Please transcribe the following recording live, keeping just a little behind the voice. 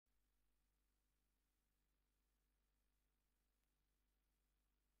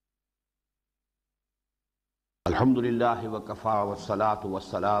الحمد للہ وکفا والصلاة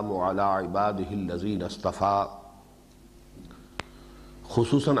والسلام علی عباده الذین اصطفى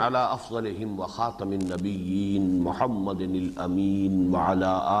خصوصاً علی افضلهم وخاتم النبیین محمد الامین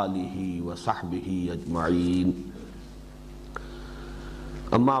وعلی آلہ وصحبہ اجمعین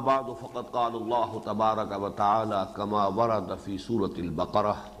اما بعد فقد قال اللہ تبارک وتعالی کما ورد فی سورة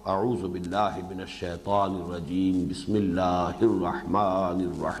البقرہ اعوذ باللہ من الشیطان الرجیم بسم اللہ الرحمن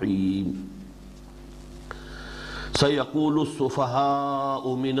الرحیم سيقول السفهاء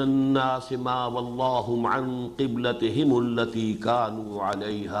من الناس ما ولاهم عن قبلتهم التي كانوا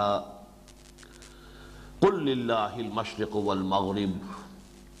عليها قل لله المشرق والمغرب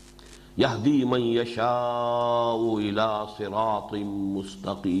يهدي من يشاء إلى صراط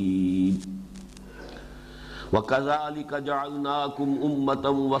مستقيم وكذلك جعلناكم أمة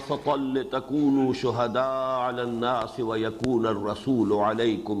وسطا لتكونوا شهداء على الناس ويكون الرسول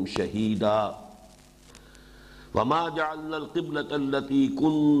عليكم شهيدا وما جعلنا القبلة التي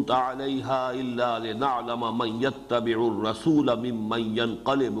كنت عليها إلا لنعلم من يتبع الرسول ممن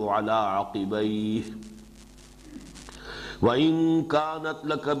ينقلب على عقبيه وإن كانت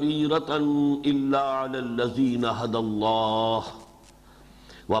لكبيرة إلا على الذين هدى الله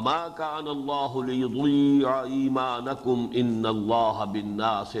وما كان الله ليضيع إيمانكم إن الله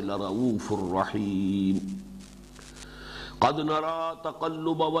بالناس لرؤوف رحيم قد نرى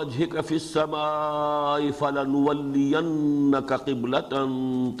تقلب وجهك في السماء فلنولينك قبلة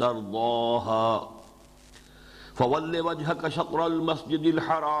ترضاها فول وجهك شطر المسجد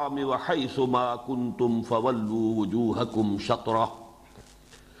الحرام وحيث ما كنتم فولوا وجوهكم شطره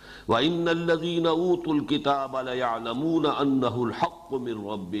وإن الذين أوتوا الكتاب ليعلمون أنه الحق من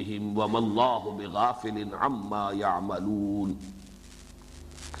ربهم وما الله بغافل عما يعملون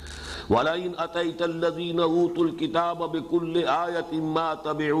وَلَئِنْ أَتَيْتَ الَّذِينَ أُوتُوا الْكِتَابَ بِكُلِّ آيَةٍ مَا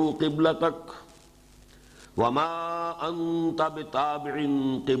تَبِعُوا قِبْلَتَكَ وَمَا أَنْتَ بِتَابِعٍ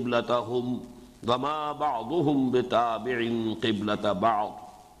قِبْلَتَهُمْ وَمَا بَعْضُهُمْ بِتَابِعٍ قِبْلَةَ بَعْضٍ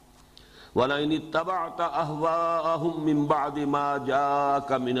وَلَئِنِ اتَّبَعْتَ أَهْوَاءَهُمْ مِنْ بَعْدِ مَا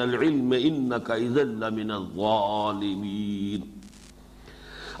جَاءَكَ مِنَ الْعِلْمِ إِنَّكَ إِذًا لَمِنَ الظَّالِمِينَ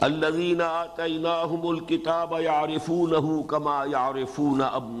الذين آتيناهم الكتاب يعرفونه كما يعرفون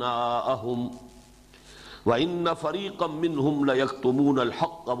أبناءهم وإن فريقا منهم ليكتمون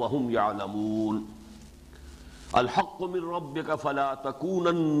الحق وهم يعلمون الحق من ربك فلا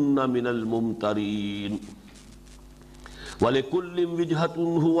تكونن من الممترين ولكل وجهة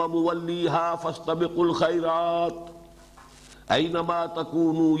هو موليها فاستبقوا الخيرات أينما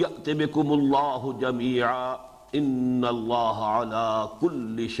تكونوا يأت بكم الله جميعا ان اللہ علی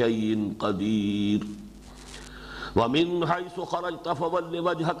کل شیء قدیر ومن حیث خرجت فول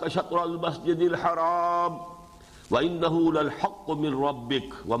وجهك شطر المسجد الحرام وانه للحق من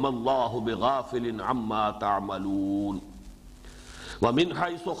ربك وما الله بغافل عما تعملون ومن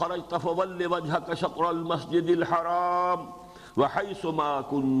حيث خرجت فول وجهك شطر المسجد الحرام وحيث ما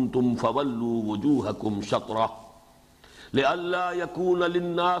كنتم فولوا وجوهكم شطره لئلا يكون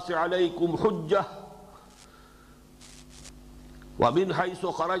للناس عليكم حجة ومن حيث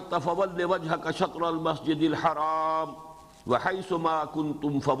خرجت فول وجهك شطر المسجد الحرام وحيث ما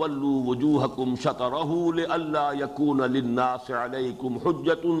كنتم فولوا وجوهكم شطره لئلا يكون للناس عليكم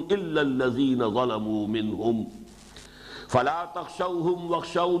حجة إلا الذين ظلموا منهم فلا تخشوهم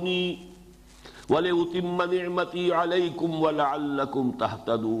واخشوني ولأتم نعمتي عليكم ولعلكم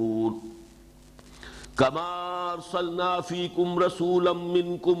تهتدون كما أرسلنا فيكم رسولا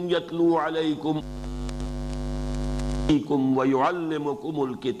منكم يتلو عليكم ويعلمكم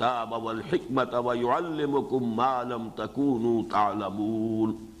الكتاب والحكمة ويعلمكم ما لم تكونوا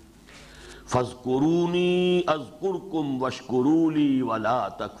تعلمون فاذكروني أذكركم واشكروا لي ولا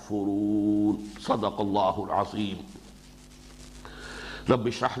تكفرون صدق الله العظيم رب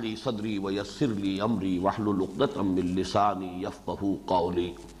اشرح لي صدري ويسر لي أمري واحلل عقدة من لساني يفقهوا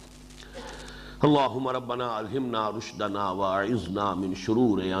قولي اللهم ربنا ألهمنا رشدنا وأعذنا من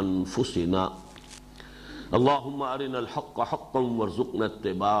شرور أنفسنا اللهم أرنا الحق حقا وارزقنا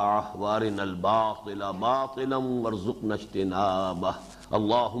اتباعه وأرنا الباطل باطلا وارزقنا اجتنابه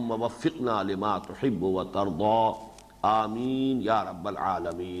اللهم وفقنا لما تحب وترضى آمین یا رب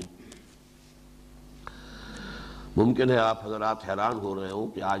العالمین۔ ممکن ہے آپ حضرات حیران ہو رہے ہوں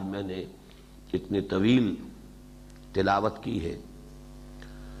کہ آج میں نے اتنی طویل تلاوت کی ہے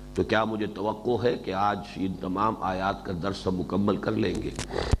تو کیا مجھے توقع ہے کہ آج ان تمام آیات کا درس مکمل کر لیں گے؟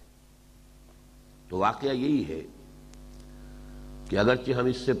 تو واقعہ یہی ہے کہ اگرچہ ہم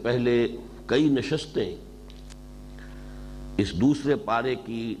اس سے پہلے کئی نشستیں اس دوسرے پارے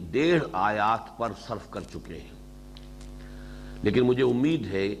کی 1.5 آیات پر صرف کر چکے ہیں، لیکن مجھے امید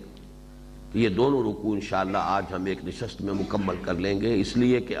ہے یہ دونوں رکوع انشاءاللہ آج ہم ایک نشست میں مکمل کر لیں گے، اس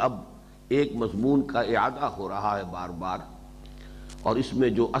لیے کہ اب ایک مضمون کا اعادہ ہو رہا ہے بار بار، اور اس میں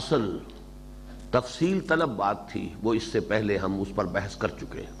جو اصل تفصیل طلب بات تھی وہ اس سے پہلے ہم اس پر بحث کر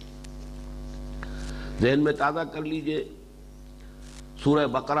چکے ہیں۔ ذہن میں تازہ کر لیجئے، سورہ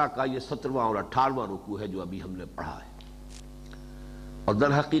بقرہ کا یہ 17واں اور 18واں رکوع ہے جو ابھی ہم نے پڑھا ہے، اور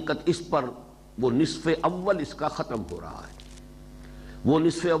در حقیقت اس پر وہ نصف اول اس کا ختم ہو رہا ہے۔ وہ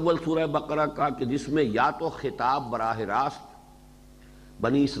نصف اول سورہ بقرہ کا کہ جس میں یا تو خطاب براہ راست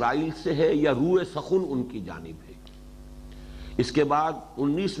بنی اسرائیل سے ہے یا روئے سخن ان کی جانب ہے۔ اس کے بعد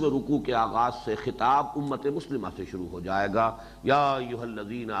 19ویں رکوع کے آغاز سے خطاب امت مسلمہ سے شروع ہو جائے گا، یا ایھا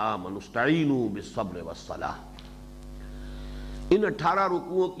الذین آمنوا استعینوا بالصبر والصلاۃ۔ ان 18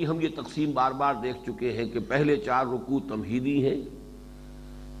 رکوعوں کی ہم یہ تقسیم بار بار دیکھ چکے ہیں کہ پہلے 4 رکوع تمہیدی ہیں،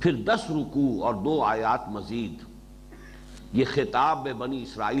 پھر 10 رکوع اور 2 آیات مزید یہ خطاب بنی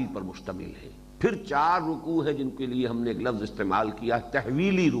اسرائیل پر مشتمل ہے، پھر 4 رکوع ہے جن کے لیے ہم نے ایک لفظ استعمال کیا،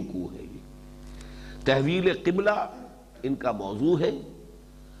 تحویلی رکوع ہے۔ یہ تحویل قبلہ ان کا موضوع ہے،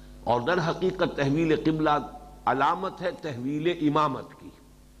 اور در حقیقت تحویل قبلہ علامت ہے تحویل امامت کی،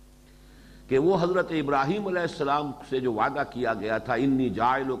 کہ وہ حضرت ابراہیم علیہ السلام سے جو وعدہ کیا گیا تھا، انی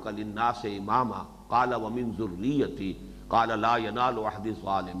جاعلک للناس اماما قال ومن ذریتی قال لا ینال عہد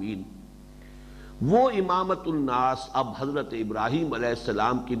الظالمین، وہ امامت الناس اب حضرت ابراہیم علیہ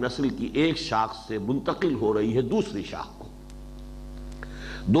السلام کی نسل کی ایک شاخ سے منتقل ہو رہی ہے دوسری شاخ کو۔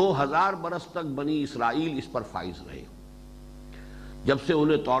 2000 برس تک بنی اسرائیل اس پر فائز رہے، جب سے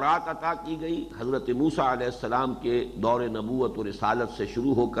انہیں تورات عطا کی گئی حضرت موسیٰ علیہ السلام کے دور نبوت و رسالت سے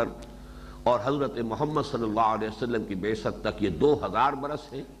شروع ہو کر اور حضرت محمد صلی اللہ علیہ وسلم کی بعثت تک، یہ 2000 برس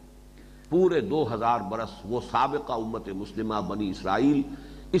ہیں۔ پورے 2000 برس وہ سابقہ امت مسلمہ بنی اسرائیل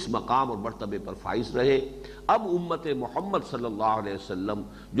اس مقام اور مرتبے پر فائز رہے۔ اب امت محمد صلی اللہ علیہ وسلم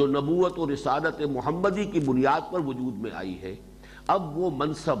جو نبوت و رسالت محمدی کی بنیاد پر وجود میں آئی ہے، اب وہ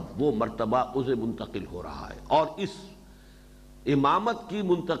منصب وہ مرتبہ اسے منتقل ہو رہا ہے، اور اس امامت کی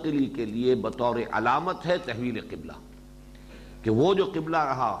منتقلی کے لیے بطور علامت ہے تحویل قبلہ، کہ وہ جو قبلہ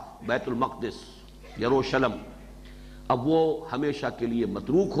رہا بیت المقدس یروشلم، اب وہ ہمیشہ کے لیے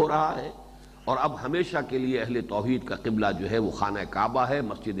متروک ہو رہا ہے، اور اب ہمیشہ کے لیے اہل توحید کا قبلہ جو ہے وہ خانہ کعبہ ہے،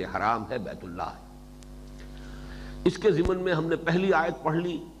 مسجد حرام ہے، بیت اللہ ہے۔ اس کے ضمن میں ہم نے پہلی آیت پڑھ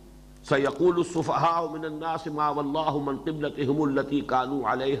لی، سَيَقُولُ السُّفَهَاءُ مِنَ النَّاسِ مَا وَاللَّهُ مَنْ قِبْلَتِهِمُ الَّتِي كَانُوا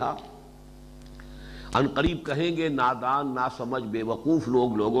عَلَيْهَا، ان قریب کہیں گے نادان ناسمجھ بے وقوف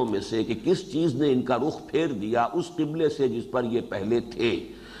لوگوں میں سے کہ کس چیز نے ان کا رخ پھیر دیا اس قبلے سے جس پر یہ پہلے تھے،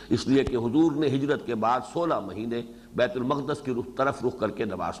 اس لیے کہ حضور نے ہجرت کے بعد 16 مہینے بیت المقدس کی طرف رخ کر کے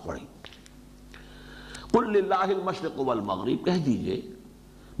نماز پڑھی۔ قل للہ المشرق والمغرب، کہہ دیجئے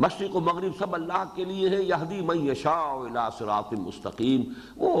مشرق و مغرب سب اللہ کے لیے ہے، یہدی من یشاء الی صراط مستقیم،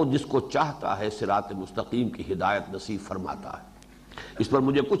 وہ جس کو چاہتا ہے صراط مستقیم کی ہدایت نصیب فرماتا ہے۔ اس پر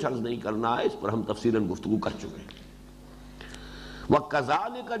مجھے کچھ عرض نہیں کرنا ہے، اس پر ہم تفصیلاً گفتگو کر چکے ہیں۔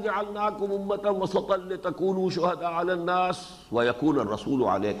 وَكَذَلِكَ جَعَلْنَاكُمْ أُمَّةً وَسَطًا لِتَكُونُوا شُهَدَاءَ عَلَى النَّاسِ وَيَكُونَ الرَّسُولُ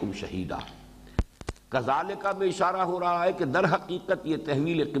عَلَيْكُمْ شَهِيدًا۔ کذالک میں اشارہ ہو رہا ہے کہ در حقیقت یہ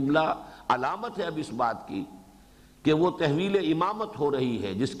تحویل قبلہ علامت ہے اب اس بات کی کہ وہ تحویل امامت ہو رہی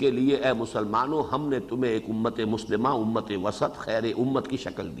ہے، جس کے لیے اے مسلمانوں ہم نے تمہیں ایک امت مسلمہ، امت وسط، خیر امت کی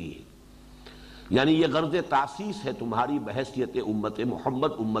شکل دی ہے، یعنی یہ غرض تاسیس ہے تمہاری بحیثیت امت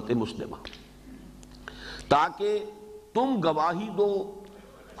محمد، امت مسلمہ، تاکہ تم گواہی دو،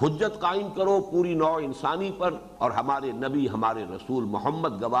 حجت قائم کرو پوری نوع انسانی پر، اور ہمارے نبی ہمارے رسول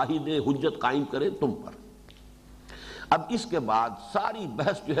محمد گواہی دے، حجت قائم کرے تم پر۔ اب اس کے بعد ساری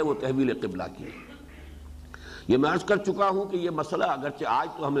بحث جو ہے وہ تحویل قبلہ کی ہے۔ یہ میں عرض کر چکا ہوں کہ یہ مسئلہ اگرچہ آج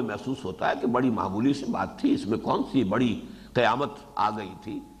تو ہمیں محسوس ہوتا ہے کہ بڑی معمولی سی بات تھی، اس میں کون سی بڑی قیامت آ گئی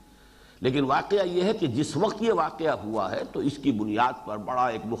تھی، لیکن واقعہ یہ ہے کہ جس وقت یہ واقعہ ہوا ہے تو اس کی بنیاد پر بڑا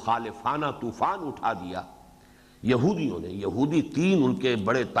ایک مخالفانہ طوفان اٹھا دیا یہودیوں نے۔ یہودی 3 ان کے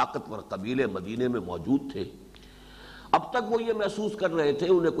بڑے طاقتور قبیلے مدینے میں موجود تھے۔ اب تک وہ یہ محسوس کر رہے تھے،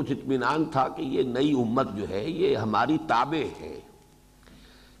 انہیں کچھ اطمینان تھا کہ یہ نئی امت جو ہے یہ ہماری تابع ہے،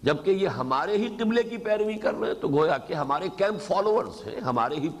 جبکہ یہ ہمارے ہی قبلے کی پیروی کر رہے ہیں، تو گویا کہ ہمارے کیمپ فالوورز ہیں،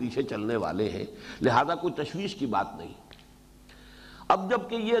 ہمارے ہی پیچھے چلنے والے ہیں، لہذا کوئی تشویش کی بات نہیں۔ اب جب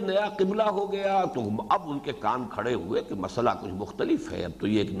کہ یہ نیا قبلہ ہو گیا تو اب ان کے کان کھڑے ہوئے کہ مسئلہ کچھ مختلف ہے، اب تو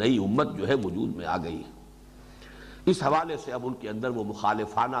یہ ایک نئی امت جو ہے وجود میں آ گئی۔ اس حوالے سے اب ان کے اندر وہ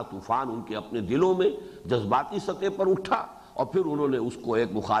مخالفانہ طوفان ان کے اپنے دلوں میں جذباتی سطح پر اٹھا، اور پھر انہوں نے اس کو ایک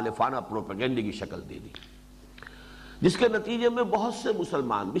مخالفانہ پروپیگنڈے کی شکل دے دی، جس کے نتیجے میں بہت سے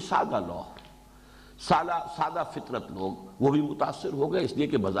مسلمان بھی سادہ فطرت لوگ وہ بھی متاثر ہو گئے، اس لیے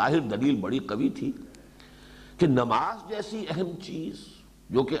کہ بظاہر دلیل بڑی قوی تھی کہ نماز جیسی اہم چیز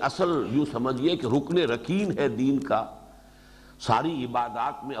جو کہ اصل یوں سمجھیے کہ رکن رکین ہے دین کا. ساری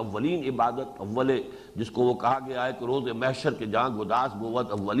عبادات میں اولین عبادت اول جس کو وہ کہا گیا ہے کہ روز محشر کے جہاں گداس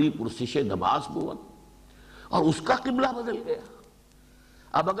بود اولی پرسش نماز بود، اور اس کا قبلہ بدل گیا.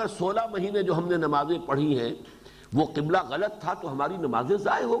 اب اگر 16 مہینے جو ہم نے نمازیں پڑھی ہیں وہ قبلہ غلط تھا تو ہماری نمازیں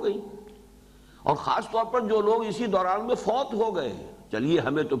ضائع ہو گئی، اور خاص طور پر جو لوگ اسی دوران میں فوت ہو گئے ہیں. چلیے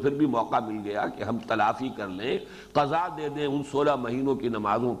ہمیں تو پھر بھی موقع مل گیا کہ ہم تلافی کر لیں، قضا دے دیں ان 16 مہینوں کی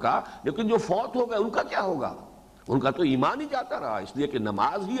نمازوں کا، لیکن جو فوت ہو گئے ان کا کیا ہوگا؟ ان کا تو ایمان ہی جاتا رہا. اس لیے کہ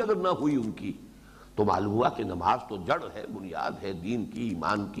نماز ہی اگر نہ ہوئی ان کی تو معلوم ہوا کہ نماز تو جڑ ہے، بنیاد ہے دین کی،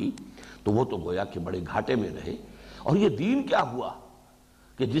 ایمان کی، تو وہ تو گویا کہ بڑے گھاٹے میں رہے. اور یہ دین کیا ہوا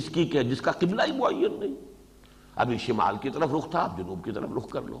کہ جس کا قبلہ ہی معین نہیں. ابھی شمال کی طرف رخ تھا، اب جنوب کی طرف رخ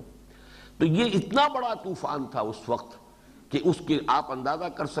کر لو. تو یہ اتنا بڑا طوفان تھا اس وقت کہ اس کے آپ اندازہ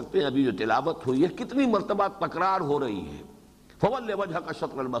کر سکتے ہیں ابھی جو تلاوت ہوئی ہے کتنی مرتبہ تکرار ہو رہی ہے. فَوَلِّ وَجْهَكَ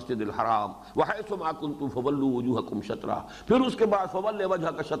شَطْرَ الْمَسْجِدِ الْحَرَامِ وَحَيْثُ مَا كُنتُمْ فَوَلُّوا وُجُوهَكُمْ شَطْرَهُ. پھر اس کے بعد فَوَلِّ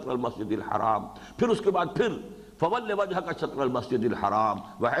وَجْهَكَ شَطْرَ الْمَسْجِدِ الْحَرَامِ. پھر اس کے بعد فَوَلِّ وَجْهَكَ شَطْرَ الْمَسْجِدِ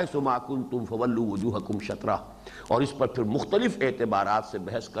الْحَرَامِ وَحَيْثُ مَا كُنتُمْ فَوَلُّوا وُجُوهَكُمْ شَطْرَهُ. اور اس پر پھر مختلف اعتبارات سے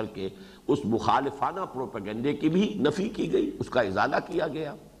بحث کر کے اس مخالفانہ پروپیگنڈے کی بھی نفی کی گئی، اس کا ازالہ کیا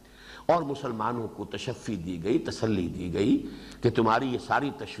گیا، اور مسلمانوں کو تشفی دی گئی، تسلی دی گئی کہ تمہاری یہ ساری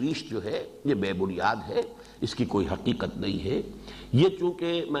تشویش جو ہے یہ بے بنیاد ہے، اس کی کوئی حقیقت نہیں ہے. یہ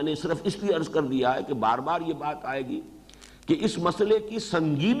چونکہ میں نے صرف اس لیے عرض کر دیا ہے کہ بار بار یہ بات آئے گی کہ اس مسئلے کی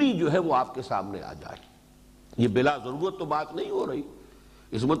سنگینی جو ہے وہ آپ کے سامنے آ جائے. یہ بلا ضرورت تو بات نہیں ہو رہی،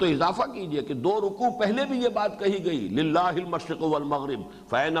 اس میں تو اضافہ کیجئے کہ 2 رکوع پہلے بھی یہ بات کہی گئی للہ المشرق والمغرب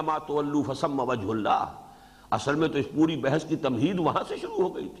فینما تولوا فثم وجہ اللہ. اصل میں تو اس پوری بحث کی تمہید وہاں سے شروع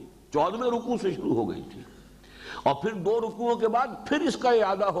ہو گئی تھی، 14ویں رکوع سے شروع ہو گئی تھی، اور پھر 2 رکوعوں کے بعد پھر اس کا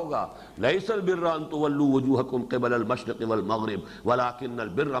اعادہ ہوگا لیس البر ان تولوا وجوہکم قبل المشرق والمغرب ولکن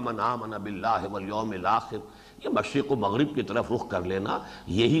البر من آمن باللہ والیوم الاخر. یہ مشرق و مغرب کی طرف رخ کر لینا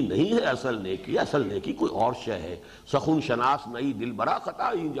یہی نہیں ہے اصل نیکی. اصل نیکی کوئی اور شے ہے. سخن شناس نئی دل برا خطا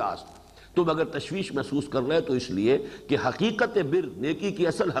ایجاز. تم اگر تشویش محسوس کر رہے تو اس لیے کہ حقیقت بر، نیکی کی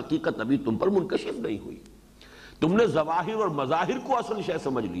اصل حقیقت ابھی تم پر منکشف نہیں ہوئی. تم نے ظواہر اور مظاہر کو اصل شے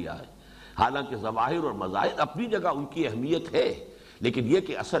سمجھ لیا ہے، حالانکہ ظواہر اور مظاہر اپنی جگہ ان کی اہمیت ہے، لیکن یہ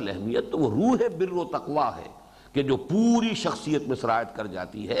کہ اصل اہمیت تو وہ روح بر و تقویٰ ہے کہ جو پوری شخصیت میں سرایت کر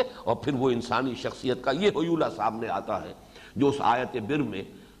جاتی ہے، اور پھر وہ انسانی شخصیت کا یہ حیولہ سامنے آتا ہے جو اس آیت بر میں،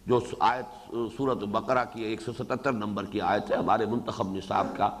 جو آیت سورۃ البقرہ کی 177 نمبر کی آیت ہے، ہمارے منتخب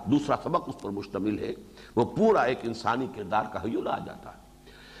نصاب کا دوسرا سبق اس پر مشتمل ہے. وہ پورا ایک انسانی کردار کا حیولہ آ جاتا ہے.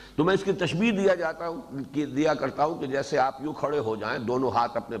 تو میں اس کی تشبیہ دیا کرتا ہوں کہ جیسے آپ یوں کھڑے ہو جائیں، دونوں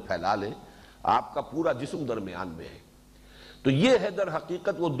ہاتھ اپنے پھیلا لیں، آپ کا پورا جسم درمیان میں ہے. تو یہ ہے در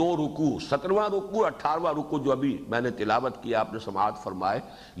حقیقت وہ 2 رکوع، 17واں رکوع، 18واں رکوع جو ابھی میں نے تلاوت کیا، آپ نے سماعت فرمائے.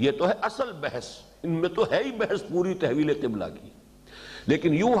 یہ تو ہے اصل بحث، ان میں تو ہے ہی بحث پوری تحویل قبلہ کی.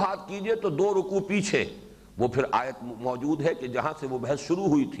 لیکن یوں ہاتھ کیجئے تو 2 رکوع پیچھے وہ پھر آیت موجود ہے کہ جہاں سے وہ بحث شروع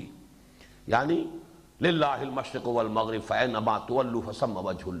ہوئی تھی، یعنی للہ المشرق والمغرب فینما تولوا فثم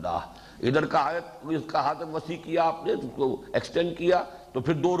وجہ اللہ. ادھر کا آیت، اس کا ہاتھ وسیع کیا آپ نے، اس کو ایکسٹینڈ کیا، تو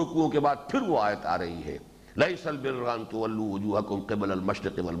پھر 2 رکوعوں کے بعد پھر وہ آیت آ رہی ہے لیس البر ان تولوا وجوہکم قبل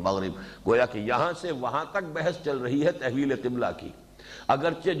المشرق والمغرب. گویا کہ یہاں سے وہاں تک بحث چل رہی ہے تحویل قبلہ کی،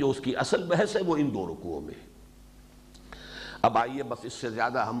 اگرچہ جو اس کی اصل بحث ہے وہ ان 2 رکوعوں میں. اب آئیے بس اس سے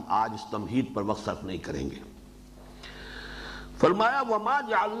زیادہ ہم آج اس تمہید پر وقت صرف نہیں کریں گے. فرمایا وما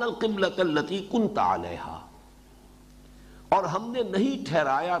جعلنا القبلۃ التی کنت علیہا، اور ہم نے نہیں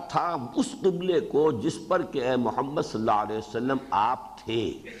ٹھہرایا تھا اس قبلے کو جس پر کہ اے محمد صلی اللہ علیہ وسلم آپ تھے.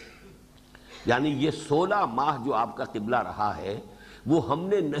 یعنی یہ 16 ماہ جو آپ کا قبلہ رہا ہے وہ ہم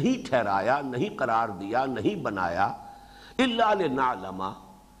نے نہیں ٹھہرایا، نہیں قرار دیا، نہیں بنایا، الا لنعلم،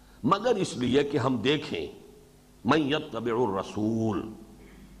 مگر اس لیے کہ ہم دیکھیں، من یتبع الرسول،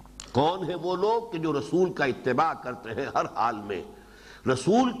 کون ہے وہ لوگ کہ جو رسول کا اتباع کرتے ہیں، ہر حال میں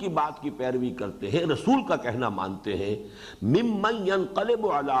رسول کی بات کی پیروی کرتے ہیں، رسول کا کہنا مانتے ہیں. ممن ینقلب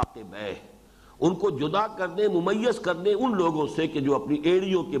علی عقبیہ، ان کو جدا کر دیں، ممیز کر دیں ان لوگوں سے کہ جو اپنی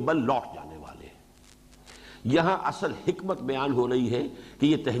ایڑیوں کے بل لوٹ جانے والے ہیں. یہاں اصل حکمت بیان ہو رہی ہے کہ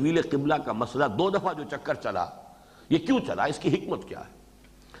یہ تحویل قبلہ کا مسئلہ 2 دفعہ جو چکر چلا، یہ کیوں چلا، اس کی حکمت کیا ہے.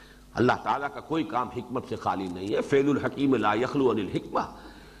 اللہ تعالیٰ کا کوئی کام حکمت سے خالی نہیں ہے. فعل الحکیم لا یخلو عن الحکمہ،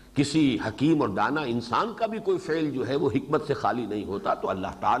 کسی حکیم اور دانا انسان کا بھی کوئی فعل جو ہے وہ حکمت سے خالی نہیں ہوتا. تو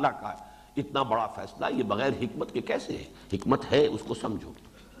اللہ تعالیٰ کا اتنا بڑا فیصلہ یہ بغیر حکمت کے کیسے ہے؟ حکمت ہے، اس کو سمجھو.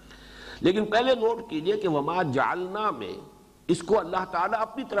 لیکن پہلے نوٹ کیجئے کہ وما جعلنا میں اس کو اللہ تعالیٰ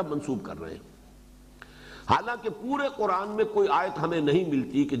اپنی طرف منسوب کر رہے ہیں. حالانکہ پورے قرآن میں کوئی آیت ہمیں نہیں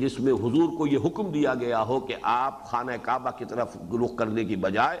ملتی کہ جس میں حضور کو یہ حکم دیا گیا ہو کہ آپ خانہ کعبہ کی طرف رخ کرنے کی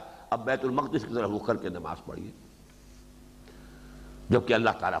بجائے اب بیت المقدس کی طرف رخ کر کے نماز پڑھیے، جبکہ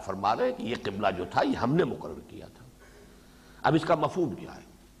اللہ تعالیٰ فرما رہے ہیں کہ یہ قبلہ جو تھا یہ ہم نے مقرر کیا تھا۔ اب اس کا مفہوم کیا ہے؟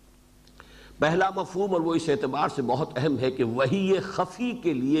 پہلا مفہوم، اور وہ اس اعتبار سے بہت اہم ہے کہ وحی خفی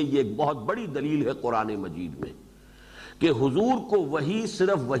کے لیے یہ ایک بہت بڑی دلیل ہے قرآن مجید میں کہ حضور کو وحی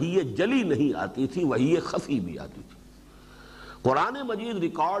صرف وحی جلی نہیں آتی تھی، وحی خفی بھی آتی تھی۔ قرآن مجید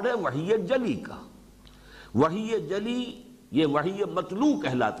ریکارڈ ہے وحی جلی کا۔ وحی جلی یہ وحی متلو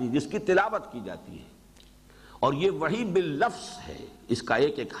کہلاتی جس کی تلاوت کی جاتی ہے، اور یہ وحی باللفظ ہے، اس کا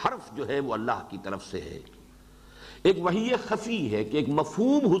ایک ایک حرف جو ہے وہ اللہ کی طرف سے ہے۔ ایک وحی خفی ہے کہ ایک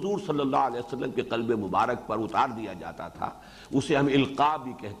مفہوم حضور صلی اللہ علیہ وسلم کے قلب مبارک پر اتار دیا جاتا تھا، اسے ہم القاء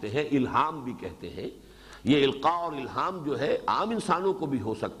بھی کہتے ہیں، الہام بھی کہتے ہیں۔ یہ القاء اور الہام جو ہے عام انسانوں کو بھی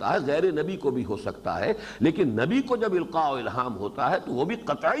ہو سکتا ہے، غیر نبی کو بھی ہو سکتا ہے، لیکن نبی کو جب القاء و الہام ہوتا ہے تو وہ بھی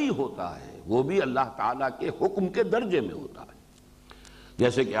قطعی ہوتا ہے، وہ بھی اللہ تعالیٰ کے حکم کے درجے میں ہوتا ہے۔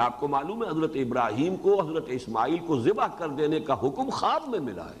 جیسے کہ آپ کو معلوم ہے حضرت ابراہیم کو حضرت اسماعیل کو ذبح کر دینے کا حکم خواب میں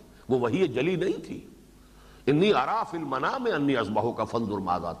ملا ہے، وہ وحی جلی نہیں تھی۔ انی ارا فی المنام انی اذبحک فانظر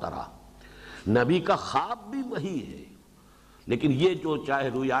ماذا تری، نبی کا خواب بھی وحی ہے، لیکن یہ جو چاہے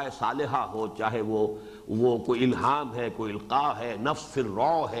رؤیا صالحہ ہو، چاہے وہ کوئی الہام ہے، کوئی القاء ہے، نفس فی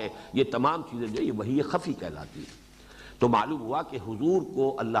الروع ہے، یہ تمام چیزیں جو یہ وحی خفی کہلاتی ہیں۔ تو معلوم ہوا کہ حضور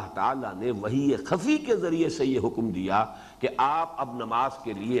کو اللہ تعالیٰ نے وحی خفی کے ذریعے سے یہ حکم دیا کہ آپ اب نماز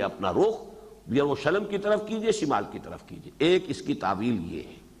کے لیے اپنا رخ یروشلم کی طرف کیجئے، شمال کی طرف کیجئے۔ ایک اس کی تعویل یہ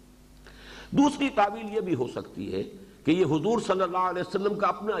ہے۔ دوسری تعویل یہ بھی ہو سکتی ہے کہ یہ حضور صلی اللہ علیہ وسلم کا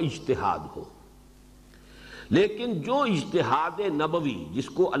اپنا اجتہاد ہو، لیکن جو اجتہاد نبوی جس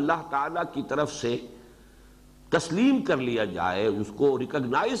کو اللہ تعالیٰ کی طرف سے تسلیم کر لیا جائے، اس کو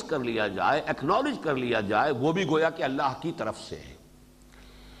ریکگنائز کر لیا جائے، ایکنالج کر لیا جائے، وہ بھی گویا کہ اللہ کی طرف سے ہے۔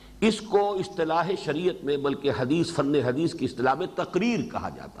 اس کو اصطلاح شریعت میں بلکہ حدیث، فن حدیث کی اصطلاح میں تقریر کہا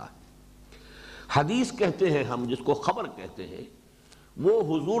جاتا ہے۔ حدیث کہتے ہیں ہم، جس کو خبر کہتے ہیں، وہ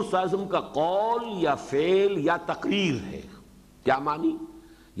حضور صلی اللہ علیہ وسلم کا قول یا فعل یا تقریر ہے۔ کیا معنی؟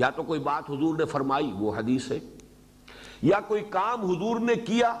 یا تو کوئی بات حضور نے فرمائی وہ حدیث ہے، یا کوئی کام حضور نے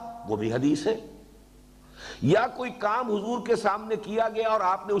کیا وہ بھی حدیث ہے، یا کوئی کام حضور کے سامنے کیا گیا اور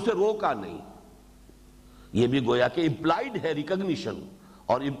آپ نے اسے روکا نہیں، یہ بھی گویا کہ امپلائیڈ ہے ریکگنیشن،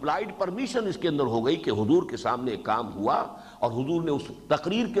 اور امپلائیڈ پرمیشن اس کے اندر ہو گئی کہ حضور کے سامنے ایک کام ہوا اور حضور نے اس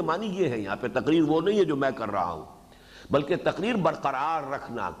تقریر کے معنی یہ ہے، یہاں پہ تقریر وہ نہیں ہے جو میں کر رہا ہوں، بلکہ تقریر برقرار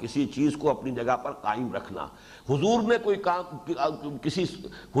رکھنا، کسی چیز کو اپنی جگہ پر قائم رکھنا۔ حضور نے کوئی کام،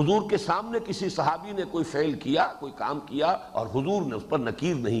 حضور کے سامنے کسی صحابی نے کوئی فعل کیا، کوئی کام کیا، اور حضور نے اس پر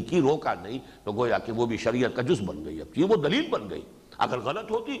نکیر نہیں کی، روکا نہیں، تو گویا کہ وہ بھی شریعت کا جز بن گئی، اب یہ وہ دلیل بن گئی۔ اگر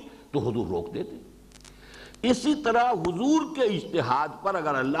غلط ہوتی تو حضور روک دیتے۔ اسی طرح حضور کے اجتہاد پر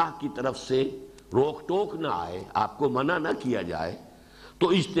اگر اللہ کی طرف سے روک ٹوک نہ آئے، آپ کو منع نہ کیا جائے، تو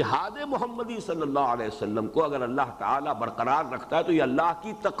اجتہاد محمدی صلی اللہ علیہ وسلم کو اگر اللہ تعالیٰ برقرار رکھتا ہے تو یہ اللہ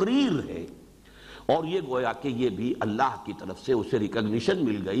کی تقریر ہے، اور یہ گویا کہ یہ بھی اللہ کی طرف سے اسے ریکگنیشن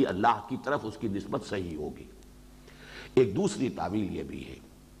مل گئی، اللہ کی طرف اس کی نسبت صحیح ہوگی۔ ایک دوسری تعویل یہ بھی ہے۔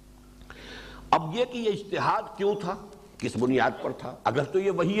 اب یہ کہ یہ اجتہاد کیوں تھا، کس بنیاد پر تھا؟ اگر تو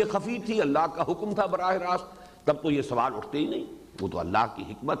یہ وحی خفی تھی، اللہ کا حکم تھا براہ راست، تب تو یہ سوال اٹھتے ہی نہیں۔ وہ تو اللہ کی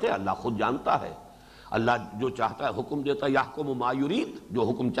حکمت ہے، اللہ خود جانتا ہے، اللہ جو چاہتا ہے حکم دیتا، یحکم ما یرید، جو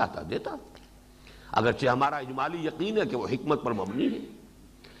حکم چاہتا دیتا، اگرچہ ہمارا اجمالی یقین ہے کہ وہ حکمت پر مبنی ہے۔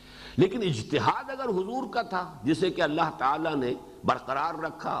 لیکن اجتہاد اگر حضور کا تھا، جسے کہ اللہ تعالیٰ نے برقرار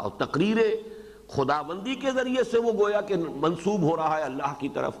رکھا، اور تقریر خداوندی کے ذریعے سے وہ گویا کہ منسوب ہو رہا ہے اللہ کی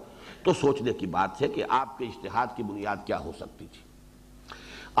طرف، تو سوچنے کی بات ہے کہ آپ کے اجتہاد کی بنیاد کیا ہو سکتی تھی۔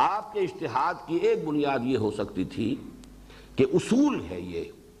 آپ کے اجتہاد کی ایک بنیاد یہ ہو سکتی تھی کہ اصول ہے، یہ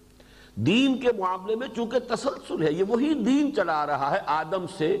دین کے معاملے میں چونکہ تسلسل ہے، یہ وہی دین چلا رہا ہے آدم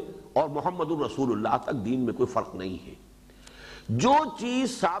سے اور محمد الرسول اللہ تک، دین میں کوئی فرق نہیں ہے۔ جو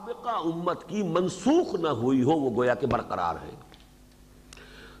چیز سابقہ امت کی منسوخ نہ ہوئی ہو وہ گویا کہ برقرار ہے،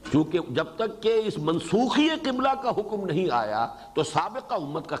 کیونکہ جب تک کہ اس منسوخی قبلہ کا حکم نہیں آیا تو سابقہ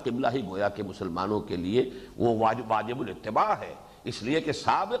امت کا قبلہ ہی گویا کہ مسلمانوں کے لیے وہ واجب الاتباع ہے، اس لیے کہ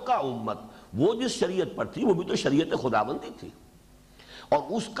سابقہ امت وہ جس شریعت پر تھی وہ بھی تو شریعت خداوندی تھی، اور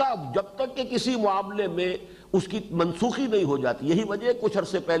اس کا جب تک کہ کسی معاملے میں اس کی منسوخی نہیں ہو جاتی، یہی وجہ کچھ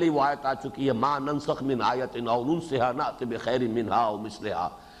عرصے پہلے وہ آیت آ چکی ہے، ما ننسخ من آیت او ننسها نأت بخیر منها او مثلها،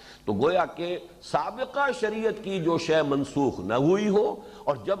 تو گویا کہ سابقہ شریعت کی جو شے منسوخ نہ ہوئی ہو،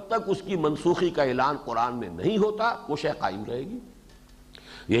 اور جب تک اس کی منسوخی کا اعلان قرآن میں نہیں ہوتا وہ شے قائم رہے گی۔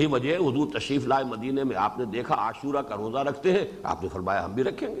 یہی وجہ حضور تشریف لائے مدینے میں، آپ نے دیکھا عاشورہ کا روزہ رکھتے ہیں، آپ نے فرمایا ہم بھی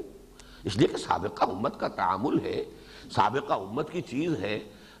رکھیں گے۔ اس لیے کہ سابقہ امت کا تعامل ہے، سابقہ امت کی چیز ہے،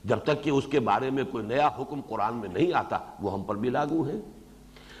 جب تک کہ اس کے بارے میں کوئی نیا حکم قرآن میں نہیں آتا وہ ہم پر بھی لاگو ہے۔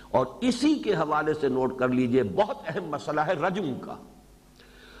 اور اسی کے حوالے سے نوٹ کر لیجئے بہت اہم مسئلہ ہے رجم کا۔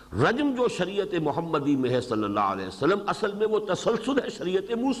 رجم جو شریعت محمدی میں ہے صلی اللہ علیہ وسلم، اصل میں وہ تسلسل ہے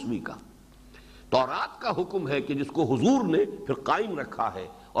شریعت موسوی کا۔ تورات کا حکم ہے کہ جس کو حضور نے پھر قائم رکھا ہے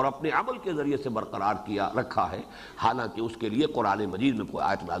اور اپنے عمل کے ذریعے سے برقرار کیا رکھا ہے، حالانکہ اس کے لیے قرآن مجید میں کوئی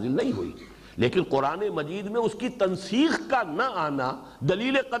آیت نازل نہیں ہوئی، لیکن قرآن مجید میں اس کی تنسیخ کا نہ آنا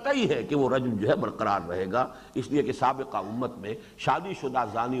دلیل قطعی ہے کہ وہ رجم جو ہے برقرار رہے گا، اس لیے کہ سابقہ امت میں شادی شدہ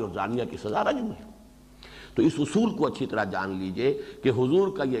زانی اور زانیہ کی سزا رجم ہے۔ تو اس اصول کو اچھی طرح جان لیجئے کہ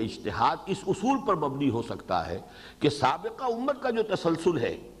حضور کا یہ اجتہاد اس اصول پر مبنی ہو سکتا ہے کہ سابقہ امت کا جو تسلسل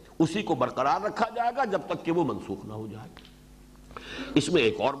ہے اسی کو برقرار رکھا جائے گا جب تک کہ وہ منسوخ نہ ہو جائے۔ اس میں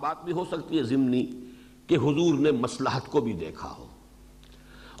ایک اور بات بھی ہو سکتی ہے ضمنی، کہ حضور نے مصلحت کو بھی دیکھا ہو،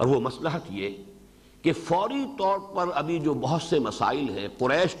 اور وہ مصلحت یہ کہ فوری طور پر ابھی جو بہت سے مسائل ہیں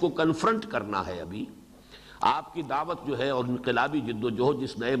قریش کو کنفرنٹ کرنا ہے۔ ابھی آپ کی دعوت جو ہے اور انقلابی جد و جہد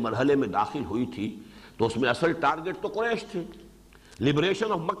جس نئے مرحلے میں داخل ہوئی تھی تو اس میں اصل ٹارگٹ تو قریش تھے،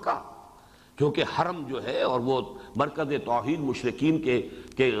 لبریشن آف مکہ، کیونکہ حرم جو ہے اور وہ مرکز توحید مشرکین کے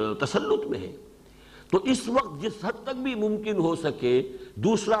تسلط میں ہے۔ تو اس وقت جس حد تک بھی ممکن ہو سکے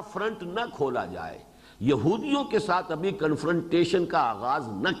دوسرا فرنٹ نہ کھولا جائے، یہودیوں کے ساتھ ابھی کنفرنٹیشن کا آغاز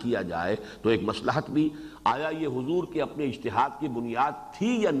نہ کیا جائے، تو ایک مصلحت بھی آیا یہ حضور کے اپنے اجتہاد کی بنیاد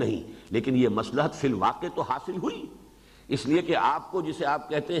تھی یا نہیں، لیکن یہ مصلحت فی الواقع تو حاصل ہوئی، اس لیے کہ آپ کو جسے آپ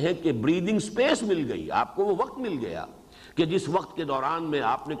کہتے ہیں کہ بریدنگ سپیس مل گئی، آپ کو وہ وقت مل گیا کہ جس وقت کے دوران میں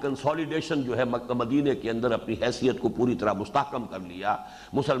آپ نے کنسولیڈیشن جو ہے مکہ مدینے کے اندر اپنی حیثیت کو پوری طرح مستحکم کر لیا،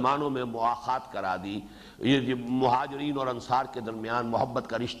 مسلمانوں میں مواخات کرا دی، یہ مہاجرین اور انصار کے درمیان محبت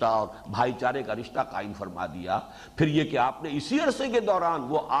کا رشتہ اور بھائی چارے کا رشتہ قائم فرما دیا، پھر یہ کہ آپ نے اسی عرصے کے دوران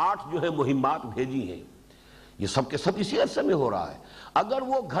وہ 8 جو ہے مہمات بھیجی ہیں، یہ سب کے سب اسی عرصے میں ہو رہا ہے۔ اگر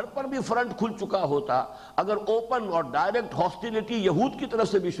وہ گھر پر بھی فرنٹ کھل چکا ہوتا، اگر اوپن اور ڈائریکٹ ہاسٹیلٹی یہود کی طرف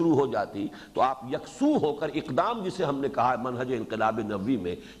سے بھی شروع ہو جاتی، تو آپ یکسو ہو کر اقدام، جسے ہم نے کہا ہے منہج انقلاب نبوی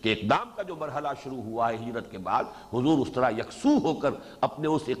میں کہ اقدام کا جو مرحلہ شروع ہوا ہے ہجرت کے بعد، حضور اس طرح یکسو ہو کر اپنے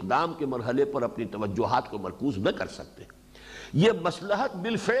اس اقدام کے مرحلے پر اپنی توجہات کو مرکوز نہ کر سکتے۔ یہ مصلحت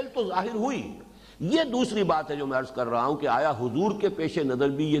بالفعل تو ظاہر ہوئی۔ یہ دوسری بات ہے جو میں عرض کر رہا ہوں کہ آیا حضور کے پیش نظر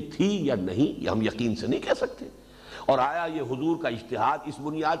بھی یہ تھی یا نہیں، یہ ہم یقین سے نہیں کہہ سکتے، اور آیا یہ حضور کا اجتہاد اس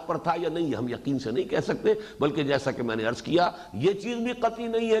بنیاد پر تھا یا نہیں، یہ ہم یقین سے نہیں کہہ سکتے، بلکہ جیسا کہ میں نے عرض کیا یہ چیز بھی قطعی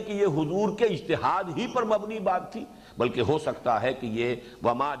نہیں ہے کہ یہ حضور کے اجتہاد ہی پر مبنی بات تھی، بلکہ ہو سکتا ہے کہ یہ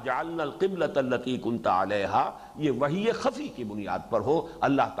وما جعلنا القبلۃ التي كنت عليها یہ وحی خفی کی بنیاد پر ہو،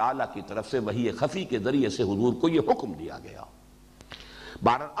 اللہ تعالیٰ کی طرف سے وحی خفی کے ذریعے سے حضور کو یہ حکم دیا گیا۔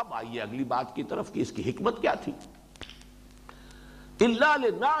 بہرحال اب آئیے اگلی بات کی طرف کہ اس کی حکمت کیا تھی۔ إِلَّا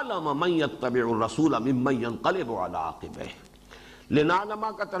لِنَعْلَمَ مَنْ يَتَّبِعُ الرَّسُولَ مِمَّنْ يَنْقَلِبُ عَلَىٰ عَقِبَيْهِ،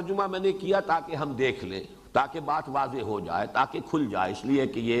 لِنَعْلَمَ کا ترجمہ میں نے کیا تاکہ ہم دیکھ لیں، تاکہ بات واضح ہو جائے، تاکہ کھل جائے، اس لیے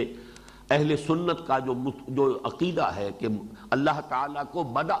کہ یہ اہل سنت کا جو عقیدہ ہے کہ اللہ تعالیٰ کو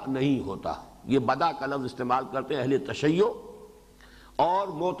بدع نہیں ہوتا، یہ بدع کا لفظ استعمال کرتے ہیں اہل تشیع اور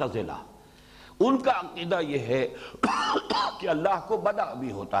معتزلہ، ان کا عقیدہ یہ ہے کہ اللہ کو بدع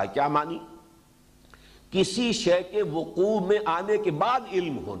بھی ہوتا ہے۔ کیا معنی؟ کسی شے کے وقوع میں آنے کے بعد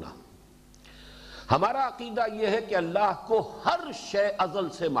علم ہونا۔ ہمارا عقیدہ یہ ہے کہ اللہ کو ہر شے ازل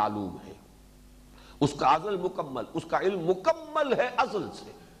سے معلوم ہے، اس کا ازل مکمل، اس کا علم مکمل ہے ازل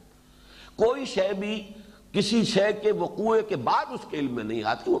سے، کوئی شے بھی کسی شے کے وقوع کے بعد اس کے علم میں نہیں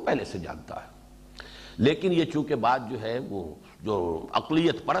آتی، وہ پہلے سے جانتا ہے۔ لیکن یہ چونکہ بات جو ہے وہ جو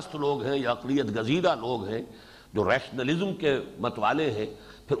عقلیت پرست لوگ ہیں یا عقلیت گزیدہ لوگ ہیں جو ریشنلزم کے متوالے ہیں،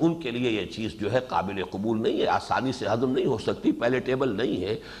 پھر ان کے لیے یہ چیز جو ہے قابل قبول نہیں ہے، آسانی سے ہضم نہیں ہو سکتی، پیلیٹیبل نہیں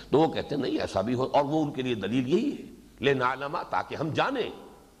ہے، تو وہ کہتے ہیں نہیں ایسا بھی ہو، اور وہ ان کے لیے دلیل یہی ہے لنعلم، تاکہ ہم جانیں،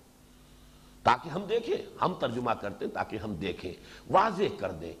 تاکہ ہم دیکھیں، ہم ترجمہ کرتے ہیں تاکہ ہم دیکھیں، واضح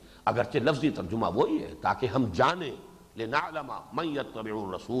کر دیں، اگرچہ لفظی ترجمہ وہی ہے تاکہ ہم جانیں، لنعلم من یتبع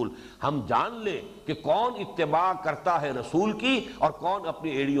الرسول، ہم جان لیں کہ کون اتباع کرتا ہے رسول کی اور کون اپنی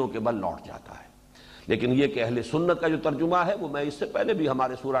ایڑیوں کے بل لوٹ جاتا ہے۔ لیکن یہ کہ اہل سنت کا جو ترجمہ ہے وہ میں اس سے پہلے بھی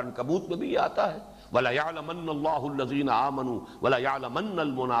ہمارے سورہ عنکبوت میں بھی یہ آتا ہے وَلَيَعْلَمَنَّ اللَّهُ الَّذِينَ آمَنُوا وَلَيَعْلَمَنَّ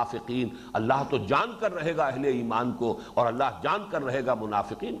الْمُنَافِقِينَ، اللہ تو جان کر رہے گا اہل ایمان کو اور اللہ جان کر رہے گا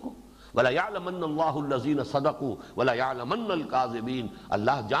منافقین کو، وَلَيَعْلَمَنَّ اللَّهُ الَّذِينَ صَدَقُوا وَلَيَعْلَمَنَّ الْكَاذِبِينَ،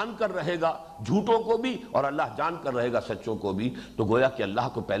 اللہ جان کر رہے گا جھوٹوں کو بھی اور اللہ جان کر رہے گا سچوں کو بھی۔ تو گویا کہ اللہ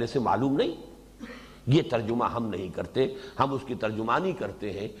کو پہلے سے معلوم نہیں، یہ ترجمہ ہم نہیں کرتے، ہم اس کی ترجمانی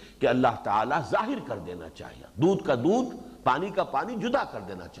کرتے ہیں کہ اللہ تعالیٰ ظاہر کر دینا چاہیے، دودھ کا دودھ پانی کا پانی جدا کر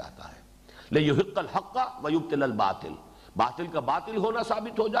دینا چاہتا ہے، لِيُحِقَّ الْحَقَّ وَيُبْطِلَ الْبَاطِلَ، باطل کا باطل ہونا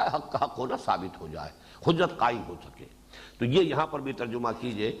ثابت ہو جائے، حق کا حق ہونا ثابت ہو جائے، حجت قائم ہو سکے۔ تو یہ یہاں پر بھی ترجمہ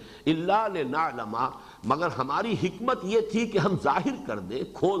کیجئے الا لنعلم، مگر ہماری حکمت یہ تھی کہ ہم ظاہر کر دیں،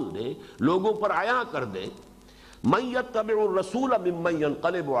 کھول دیں، لوگوں پر عیاں کر دیں، من یتبع الرسول ممن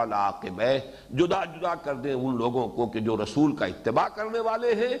ینقلب علی عقبیہ، جدا جدا کر دیں ان لوگوں کو کہ جو رسول کا اتباع کرنے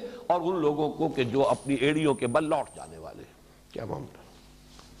والے ہیں اور ان لوگوں کو کہ جو اپنی ایڑیوں کے بل لوٹ جانے والے ہیں۔ کیا معاملہ؟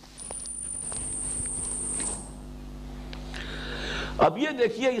 اب یہ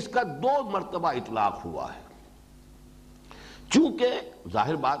دیکھیے اس کا 2 مرتبہ اطلاق ہوا ہے، چونکہ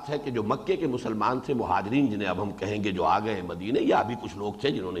ظاہر بات ہے کہ جو مکے کے مسلمان تھے، مہاجرین جنہیں اب ہم کہیں گے جو آ گئے مدینے، یا ابھی کچھ لوگ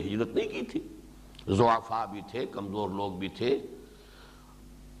تھے جنہوں نے ہجرت نہیں کی تھی، ضعفاء بھی تھے، کمزور لوگ بھی تھے،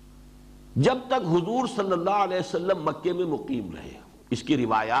 جب تک حضور صلی اللہ علیہ وسلم مکے میں مقیم رہے، اس کی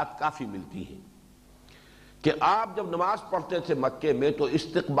روایات کافی ملتی ہیں کہ آپ جب نماز پڑھتے تھے مکے میں تو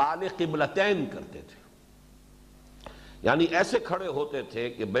استقبال قبلتین کرتے تھے، یعنی ایسے کھڑے ہوتے تھے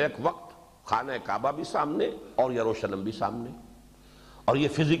کہ بیک وقت خانہ کعبہ بھی سامنے اور یروشلم بھی سامنے، اور یہ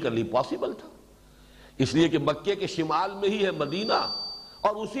فزیکلی پاسبل تھا، اس لیے کہ مکے کے شمال میں ہی ہے مدینہ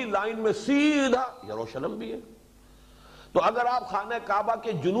اور اسی لائن میں سیدھا یروشلم بھی ہے۔ تو اگر آپ خانہ کعبہ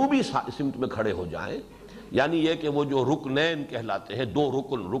کے جنوبی سمت میں کھڑے ہو جائیں، یعنی یہ کہ وہ جو رکنین کہلاتے ہیں، 2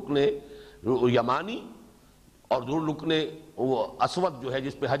 رکن، رکن یمانی اور رکن وہ اسود جو ہے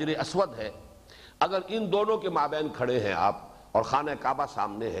جس پہ حجر اسود ہے، اگر ان دونوں کے مابین کھڑے ہیں آپ اور خانہ کعبہ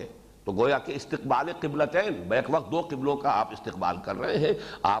سامنے ہے تو گویا کہ استقبال قبلتین، بیک وقت 2 قبلوں کا آپ استقبال کر رہے ہیں،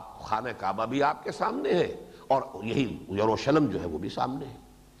 آپ خانہ کعبہ بھی آپ کے سامنے ہے اور یہی یروشلم جو ہے وہ بھی سامنے ہے۔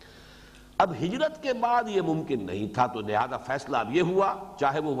 اب ہجرت کے بعد یہ ممکن نہیں تھا، تو لہذا فیصلہ اب یہ ہوا،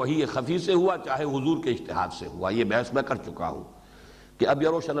 چاہے وہ وحی خفی سے ہوا چاہے حضور کے اجتہاد سے ہوا، یہ بحث میں کر چکا ہوں کہ اب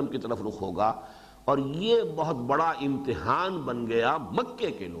یروشلم کی طرف رخ ہوگا، اور یہ بہت بڑا امتحان بن گیا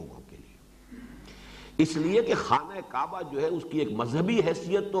مکے کے لوگوں کے لیے، اس لیے کہ خانہ کعبہ جو ہے اس کی ایک مذہبی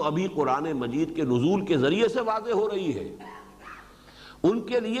حیثیت تو ابھی قرآن مجید کے نزول کے ذریعے سے واضح ہو رہی ہے، ان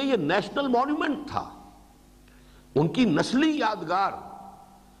کے لیے یہ نیشنل مونومنٹ تھا، ان کی نسلی یادگار،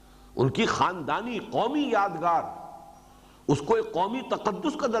 ان کی خاندانی قومی یادگار، اس کو ایک قومی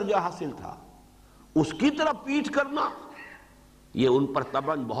تقدس کا درجہ حاصل تھا، اس کی طرف پیٹھ کرنا یہ ان پر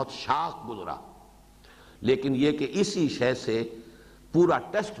طبعاً بہت شاق گزرا، لیکن یہ کہ اسی شے سے پورا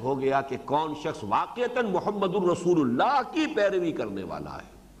ٹیسٹ ہو گیا کہ کون شخص واقعتاً محمد الرسول اللہ کی پیروی کرنے والا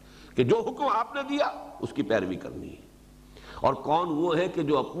ہے، کہ جو حکم آپ نے دیا اس کی پیروی کرنی ہے، اور کون وہ ہے کہ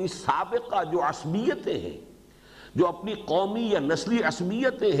جو اپنی سابقہ جو عصبیتیں ہیں، جو اپنی قومی یا نسلی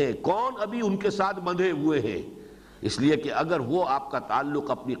عصبیتیں ہیں، کون ابھی ان کے ساتھ بندھے ہوئے ہیں، اس لیے کہ اگر وہ آپ کا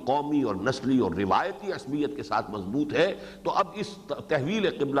تعلق اپنی قومی اور نسلی اور روایتی عصبیت کے ساتھ مضبوط ہے تو اب اس تحویل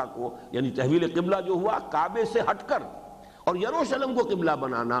قبلہ کو، یعنی تحویل قبلہ جو ہوا کعبے سے ہٹ کر اور یروشلم کو قبلہ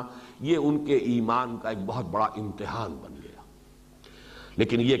بنانا، یہ ان کے ایمان کا ایک بہت بڑا امتحان بن گیا۔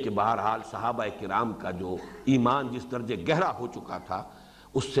 لیکن یہ کہ بہرحال صحابہ کرام کا جو ایمان جس درجے گہرا ہو چکا تھا،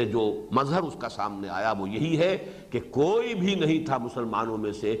 اس سے جو مظہر اس کا سامنے آیا وہ یہی ہے کہ کوئی بھی نہیں تھا مسلمانوں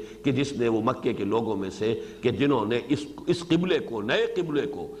میں سے کہ جس نے، وہ مکے کے لوگوں میں سے کہ جنہوں نے اس قبلے کو، نئے قبلے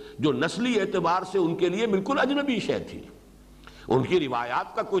کو، جو نسلی اعتبار سے ان کے لیے بالکل اجنبی شے تھی، ان کی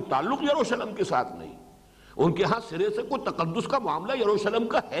روایات کا کوئی تعلق یروشلم کے ساتھ نہیں، ان کے ہاں سرے سے کوئی تقدس کا معاملہ یروشلم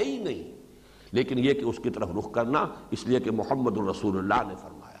کا ہے ہی نہیں، لیکن یہ کہ اس کی طرف رخ کرنا اس لیے کہ محمد الرسول اللہ نے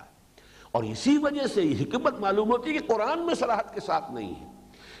فرمایا ہے، اور اسی وجہ سے یہ حکمت معلوم ہوتی ہے کہ قرآن میں صراحت کے ساتھ نہیں ہے،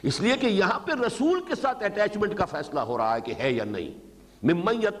 اس لیے کہ یہاں پہ رسول کے ساتھ اٹیچمنٹ کا فیصلہ ہو رہا ہے کہ ہے یا نہیں،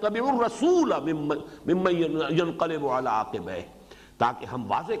 ممن یتبع الرسول ممن ینقلب علی عقبیہ، تاکہ ہم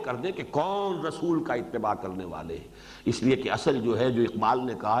واضح کر دیں کہ کون رسول کا اتباع کرنے والے ہیں۔ اس لیے کہ اصل جو ہے، جو اقبال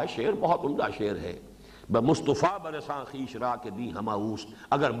نے کہا ہے، شعر بہت عمدہ شعر ہے، بمصطفیٰ برساں خیش را کے دی ہما اوست،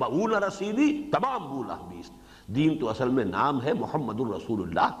 اگر بہو نہ رسیدی تمام بولا بیست۔ دین تو اصل میں نام ہے محمد الرسول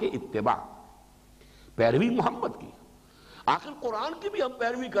اللہ کے اتباع، پیروی محمد کی۔ آخر قرآن کی بھی ہم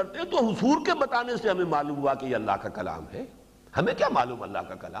پیروی کرتے ہیں تو حضور کے بتانے سے ہمیں معلوم ہوا کہ یہ اللہ کا کلام ہے، ہمیں کیا معلوم اللہ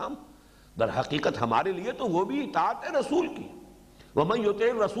کا کلام؟ در حقیقت ہمارے لیے تو وہ بھی اطاعت ہے رسول کی، وَمَن يُطِعِ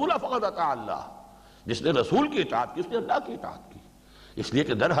الرَّسُولَ فَقَدْ أَطَاعَ اللَّهَ، جس نے رسول کی اطاعت کی اس نے اللہ کی اطاعت کی، اس لیے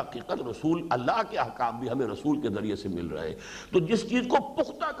کہ در حقیقت رسول اللہ کے احکام بھی ہمیں رسول کے ذریعے سے مل رہے، تو جس چیز کو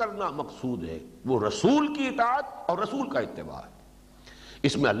پختہ کرنا مقصود ہے وہ رسول کی اطاعت اور رسول کا اتباع ہے۔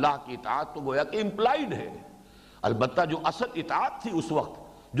 اس میں اللہ کی اطاعت تو گویا کہ امپلائیڈ ہے، البتہ جو اصل اطاعت تھی اس وقت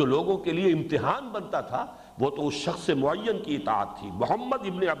جو لوگوں کے لیے امتحان بنتا تھا وہ تو اس شخص معین کی اطاعت تھی، محمد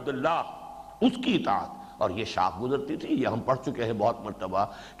ابن عبداللہ، اس کی اطاعت، اور یہ شاخ گزرتی تھی۔ یہ ہم پڑھ چکے ہیں بہت مرتبہ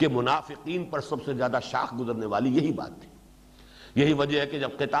کہ منافقین پر سب سے زیادہ شاخ گزرنے والی یہی بات تھی۔ یہی وجہ ہے کہ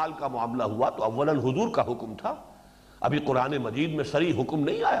جب قتال کا معاملہ ہوا تو اولاً حضور کا حکم تھا، ابھی قرآن مجید میں صریح حکم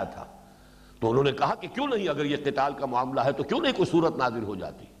نہیں آیا تھا، تو انہوں نے کہا کہ کیوں نہیں، اگر یہ قتال کا معاملہ ہے تو کیوں نہیں کوئی صورت نازل ہو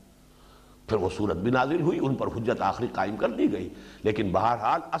جاتی. پھر وہ صورت بھی نازل ہوئی، ان پر حجت آخری قائم کر دی گئی. لیکن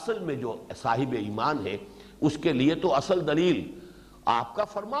بہرحال اصل میں جو صاحب ایمان ہے اس کے لیے تو اصل دلیل آپ کا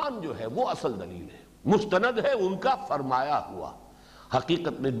فرمان جو ہے وہ اصل دلیل ہے، مستند ہے ان کا فرمایا ہوا.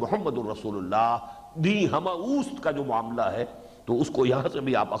 حقیقت میں محمد الرسول اللہ دی ہمہ اوست کا جو معاملہ ہے تو اس کو یہاں سے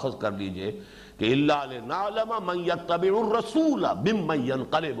بھی آپ اخذ کر لیجئے کہ الا لنعلم من يتبع الرسول ممن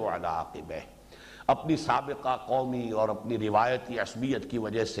ينقلب على عقبہ. اپنی سابقہ قومی اور اپنی روایتی عصبیت کی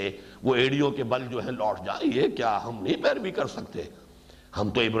وجہ سے وہ ایڑیوں کے بل جو ہے لوٹ جائیں، یہ کیا ہم نہیں پیروی کر سکتے؟ ہم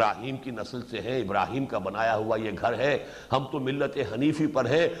تو ابراہیم کی نسل سے ہیں، ابراہیم کا بنایا ہوا یہ گھر ہے، ہم تو ملت حنیفی پر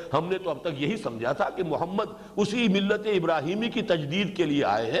ہے. ہم نے تو اب تک یہی سمجھا تھا کہ محمد اسی ملت ابراہیمی کی تجدید کے لیے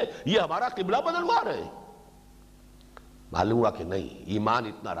آئے ہیں، یہ ہمارا قبلہ بدلوا رہے ہیں. معلوم ہوا کہ نہیں، ایمان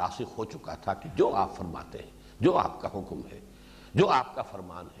اتنا راسخ ہو چکا تھا کہ جو آپ فرماتے ہیں، جو آپ کا حکم ہے، جو آپ کا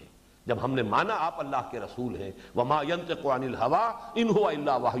فرمان ہے، جب ہم نے مانا آپ اللہ کے رسول ہیں وما ينطق عن الهوى ان هو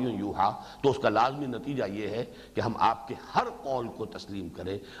الا وحی یوحى، تو اس کا لازمی نتیجہ یہ ہے کہ ہم آپ کے ہر قول کو تسلیم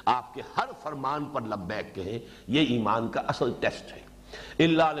کریں، آپ کے ہر فرمان پر لبیک کہیں. یہ ایمان کا اصل ٹیسٹ ہے.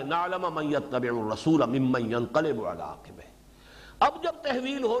 الا لنعلم من يتبع الرسول ممن ينقلب على عقبہ. اب جب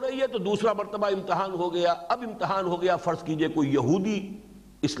تحویل ہو رہی ہے تو دوسرا مرتبہ امتحان ہو گیا. اب امتحان ہو گیا، فرض کیجئے کوئی یہودی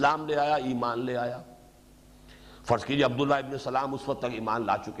اسلام لے آیا، ایمان لے آیا. فرض کیجئے عبداللہ ابن سلام اس وقت تک ایمان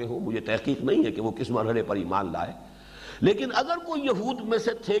لا چکے ہوں، مجھے تحقیق نہیں ہے کہ وہ کس مرحلے پر ایمان لائے، لیکن اگر کوئی یہود میں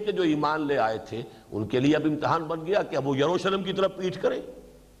سے تھے کہ جو ایمان لے آئے تھے، ان کے لیے اب امتحان بن گیا کہ اب وہ یروشلم کی طرف پیٹھ کریں.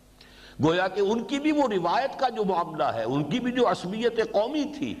 گویا کہ ان کی بھی وہ روایت کا جو معاملہ ہے، ان کی بھی جو عصبیت قومی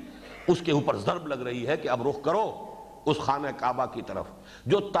تھی، اس کے اوپر ضرب لگ رہی ہے کہ اب رخ کرو اس خانہ کعبہ کی طرف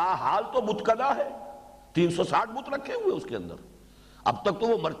جو تاحال تو بتکدہ ہے، 360 بت رکھے ہوئے اس کے اندر. اب تک تو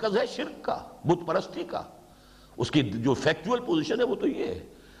وہ مرکز ہے شرک کا، بت پرستی کا. اس کی جو فیکچول پوزیشن ہے وہ تو یہ ہے،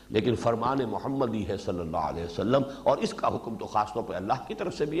 لیکن فرمان محمدی ہے صلی اللہ علیہ وسلم، اور اس کا حکم تو خاص طور پہ اللہ کی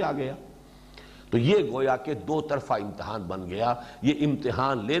طرف سے بھی آ گیا. تو یہ گویا کہ دو طرفہ امتحان بن گیا. یہ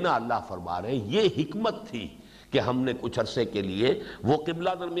امتحان لینا اللہ فرما رہے ہیں، یہ حکمت تھی کہ ہم نے کچھ عرصے کے لیے وہ قبلہ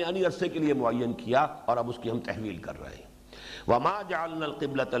درمیانی عرصے کے لیے معین کیا اور اب اس کی ہم تحویل کر رہے ہیں. وَمَا جَعَلْنَا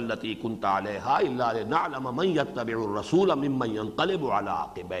الْقِبْلَةَ الَّتِي كُنْتَ عَلَيْهَا إِلَّا لِنَعْلَمَ مَنْ يَتَّبِعُ الرَّسُولَ مِمَّنْ يَنْقَلِبُ عَلَىٰ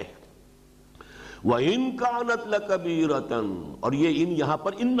عَقِبَيْهِ وَإِنْ كَانَتْ لَكَبِيرَةً. اور یہ ان یہاں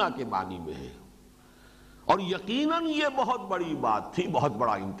پر انا کے معنی میں ہے، اور یقیناً یہ بہت بڑی بات تھی، بہت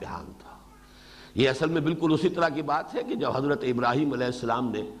بڑا امتحان تھا. یہ اصل میں بالکل اسی طرح کی بات ہے کہ جب حضرت ابراہیم علیہ السلام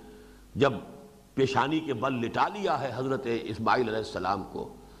نے جب پیشانی کے بل لٹا لیا ہے حضرت اسماعیل علیہ السلام کو،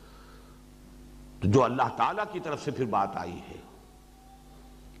 تو جو اللہ تعالیٰ کی طرف سے پھر بات آئی ہے،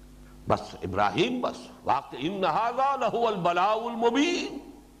 بس ابراہیم بس واقع ان ھذا لہو البلاء المبین،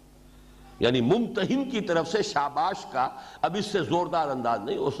 یعنی ممتحن کی طرف سے شاباش کا اب اس سے زوردار انداز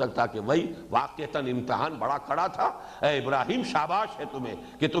نہیں ہو سکتا کہ وہی واقعتاً امتحان بڑا کڑا تھا، اے ابراہیم شاباش ہے تمہیں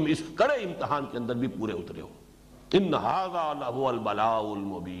کہ تم اس کڑے امتحان کے اندر بھی پورے اترے ہو. ان ھذا لہو البلاء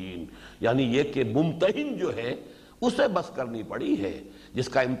المبین، یعنی یہ کہ ممتحن جو ہے اسے بس کرنی پڑی ہے. جس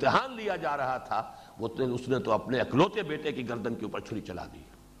کا امتحان لیا جا رہا تھا اس نے تو اپنے اکلوتے بیٹے کی گردن کے اوپر چھری چلا دی.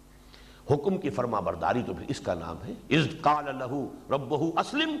 حکم کی فرما برداری تو پھر اس کا نام ہے. اذ قال له ربه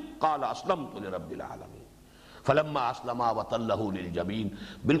اسلم قال اسلمت لرب العالمین فلما اسلما وتلہ للجبین.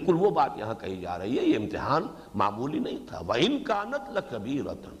 بالکل وہ بات یہاں کہی جا رہی ہے، یہ امتحان معمولی نہیں تھا. وَإِن كَانَتْ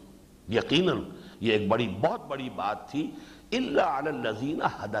لَكَبِيرَةً، یقیناً یہ ایک بہت بڑی بات تھی. إِلَّا عَلَى الَّذِينَ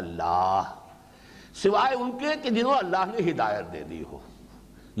هَدَى اللَّهُ، سوائے ان کے کہ جنہوں اللہ نے ہدایت دے دی ہو.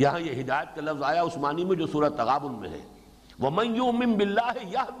 یہاں یہ ہدایت کا لفظ آیا اس معنی میں جو سورہ تغابن میں ہے، وَمَن يُؤْمِن بِاللَّهِ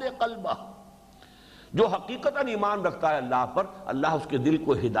يَهْدِ قَلْبَهُ، جو حقیقتاً ایمان رکھتا ہے اللہ پر، اللہ اس کے دل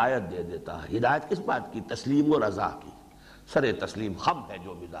کو ہدایت دے دیتا ہے. ہدایت کس بات کی؟ تسلیم و رضا کی. سر تسلیم خم ہے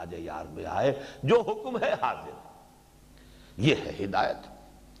جو مزاج یار میں آئے، جو حکم ہے حاضر، یہ ہے ہدایت.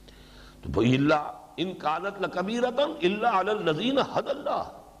 تو الا ان كانت لكبيرة الا على الذين هدى الله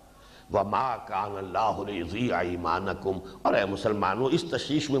وما كان الله ليضيع ایمانكم. اور اے مسلمانوں اس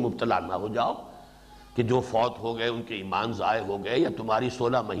تشویش میں مبتلا نہ ہو جاؤ کہ جو فوت ہو گئے ان کے ایمان ضائع ہو گئے یا تمہاری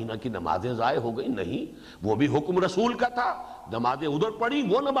 16 مہینہ کی نمازیں ضائع ہو گئی. نہیں، وہ بھی حکم رسول کا تھا. نمازیں ادھر پڑھی،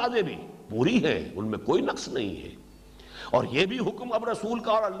 وہ نمازیں بھی پوری ہیں، ان میں کوئی نقص نہیں ہے. اور یہ بھی حکم اب رسول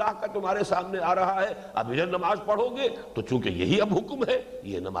کا اور اللہ کا تمہارے سامنے آ رہا ہے، اب ادھر نماز پڑھو گے تو چونکہ یہی اب حکم ہے،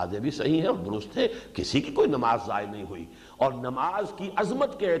 یہ نمازیں بھی صحیح ہیں اور درست ہیں، کسی کی کوئی نماز ضائع نہیں ہوئی. اور نماز کی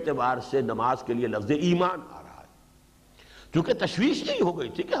عظمت کے اعتبار سے نماز کے لیے لفظ ایمان آ رہا ہے، چونکہ تشویش یہی ہو گئی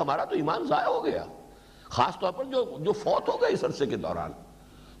تھی کہ ہمارا تو ایمان ضائع ہو گیا، خاص طور پر جو فوت ہو گئے اس عرصے کے دوران.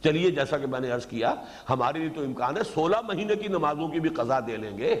 چلیے جیسا کہ میں نے عرض کیا، ہمارے لیے تو امکان ہے 16 مہینے کی نمازوں کی بھی قضا دے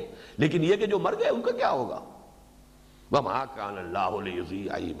لیں گے، لیکن یہ کہ جو مر گئے ان کا کیا ہوگا؟ وَمَا كَانَ اللَّهُ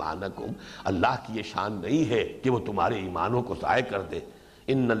لِيُضِيعَ إِيمَانَكُمْ، اللہ کی یہ شان نہیں ہے کہ وہ تمہارے ایمانوں کو ضائع کر دے.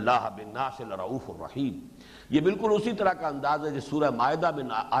 ان اللہ بالناس لرؤوف الرحیم. یہ بالکل اسی طرح کا انداز ہے جس سورہ مائدہ میں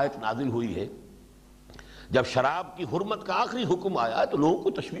آیت نازل ہوئی ہے. جب شراب کی حرمت کا آخری حکم آیا تو لوگوں کو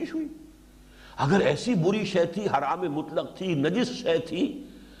تشویش ہوئی. اگر ایسی بری شے تھی، حرام مطلق تھی، نجس شے تھی،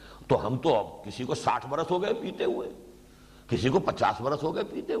 تو ہم تو اب کسی کو 60 برس ہو گئے پیتے ہوئے، کسی کو 50 برس ہو گئے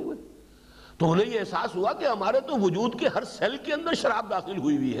پیتے ہوئے. تو انہیں یہ احساس ہوا کہ ہمارے تو وجود کے ہر سیل کے اندر شراب داخل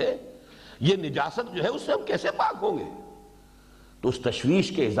ہوئی ہوئی ہے، یہ نجاست جو ہے اس سے ہم کیسے پاک ہوں گے؟ تو اس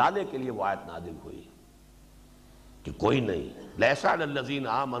تشویش کے ازالے کے لیے وہ آیت نازل ہوئی کہ کوئی نہیں، لیس علی الذین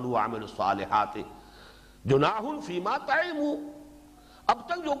آمنوا وعملوا الصالحات جناح فیما طعموا، اب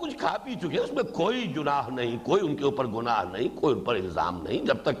تک جو کچھ کھا پی چکے اس میں کوئی جناح نہیں، کوئی ان کے اوپر گناہ نہیں، کوئی ان پر الزام نہیں.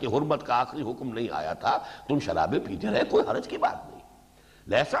 جب تک کہ حرمت کا آخری حکم نہیں آیا تھا تم شرابیں پیتے رہے، کوئی حرج کی بات نہیں.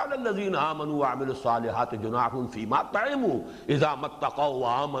 لیس علی الذین آمنوا وعملوا الصالحات جناح فیما طعموا اذا ما اتقوا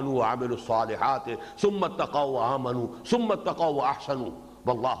وآمنوا وعملوا الصالحات ثم اتقوا وآمنوا ثم اتقوا واحسنوا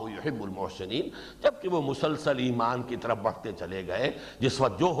واللہ یحب المحسنین. جبکہ وہ مسلسل ایمان کی طرف بڑھتے چلے گئے، جس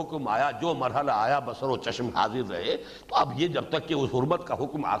وقت جو حکم آیا، جو مرحلہ آیا، بصر و چشم حاضر رہے. تو اب یہ جب تک کہ اس حرمت کا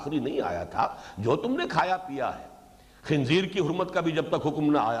حکم آخری نہیں آیا تھا، جو تم نے کھایا پیا ہے، خنزیر کی حرمت کا بھی جب تک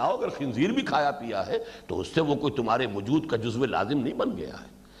حکم نہ آیا ہو، اگر خنزیر بھی کھایا پیا ہے تو اس سے وہ کوئی تمہارے وجود کا جزو لازم نہیں بن گیا ہے،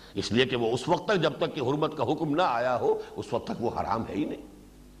 اس لیے کہ وہ اس وقت تک جب تک کہ حرمت کا حکم نہ آیا ہو اس وقت تک وہ حرام ہے ہی نہیں.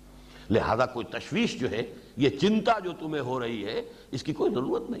 لہذا کوئی تشویش جو ہے، یہ چنتا جو تمہیں ہو رہی ہے، اس کی کوئی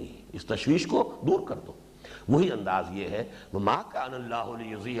ضرورت نہیں ہے، اس تشویش کو دور کر دو. وہی انداز یہ ہے وَمَا كَانَ اللَّهُ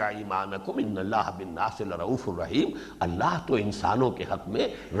لِيُضِيعَ إِيمَانَكُمْ إِنَّ اللَّهَ بِالنَّاسِ لَرَؤُوفٌ رَحِيمٌ. اللہ تو انسانوں کے حق میں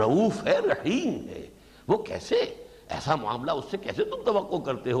رؤوف ہے، رحیم ہے. وہ کیسے؟ ایسا معاملہ اس سے کیسے تم توقع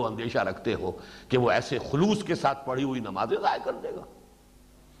کرتے ہو، اندیشہ رکھتے ہو کہ وہ ایسے خلوص کے ساتھ پڑھی ہوئی نمازیں ضائع کر دے گا؟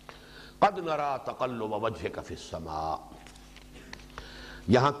 قَدْ نَرَا تَقَلُّبَ وَجْهِكَ فِي السَّمَاءِ.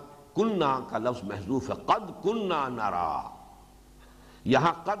 یہاں کننا کا لفظ محذوف ہے، قد کننا نرا.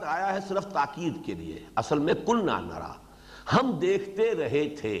 یہاں قد آیا ہے صرف تاکید کے لیے، اصل میں کننا نرا، ہم دیکھتے رہے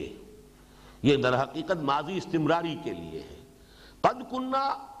تھے. یہ در حقیقت ماضی استمراری کے لیے ہے. قد کننا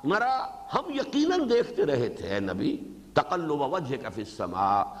نرا، ہم یقیناً دیکھتے رہے تھے اے نبی. تقلب وجهك فی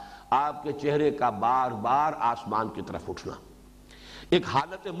السماء، آپ کے چہرے کا بار بار آسمان کی طرف اٹھنا. ایک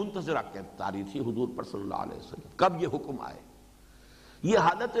حالت منتظرہ کہتی تھی حضور پر صلی اللہ علیہ وسلم، کب یہ حکم آئے. یہ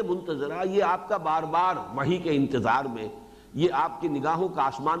حالت منتظرہ، یہ آپ کا بار بار وحی کے انتظار میں یہ آپ کی نگاہوں کا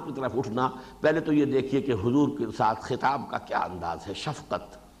آسمان کی طرف اٹھنا. پہلے تو یہ دیکھیے کہ حضور کے ساتھ خطاب کا کیا انداز ہے،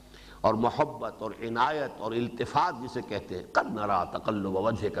 شفقت اور محبت اور عنایت اور التفات جسے کہتے ہیں. قد نرا تقلب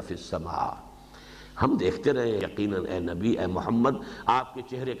وجهك فی السماء، ہم دیکھتے رہے یقیناً اے نبی، اے محمد، آپ کے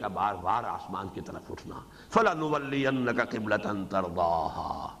چہرے کا بار بار آسمان کی طرف اٹھنا. فَلَنُوَلِّيَنَّكَ قِبْلَةً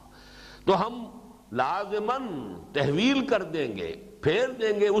تَرْضَاهَا، تو ہم لازماً تحویل کر دیں گے، پھیر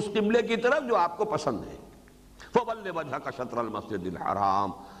دیں گے اس قبلے کی طرف جو آپ کو پسند ہے. فَوَلِّ وَجْهَكَ شَطْرَ الْمَسْجِدِ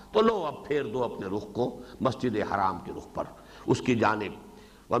الْحَرَامِ، تو لو اب پھیر دو اپنے رخ کو مسجد حرام کے رخ پر، اس کی جانب.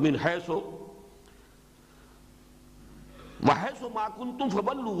 وَمِنْ حَيْثُ وَحَيْثُ مَا كُنْتُمْ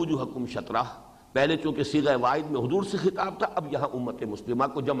فَوَلُّوا وُجُوهَكُمْ شَطْرَهُ. پہلے چونکہ صیغہ واحد میں حضور سے خطاب تھا، اب یہاں امت مسلمہ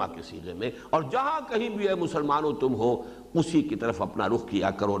کو جمع کے صیغے میں، اور جہاں کہیں بھی اے مسلمانوں تم ہو اسی کی طرف اپنا رخ کیا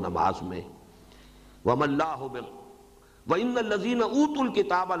کرو نماز میں. وَمَا اللَّهُ وَإِنَّ الَّذِينَ أُوتُوا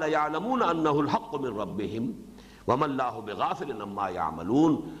الْكِتَابَ لَيَعْلَمُونَ أَنَّهُ الْحَقُّ مِنْ رَبِّهِمْ وَمَا اللَّهُ بِغَافِلٍ عَمَّا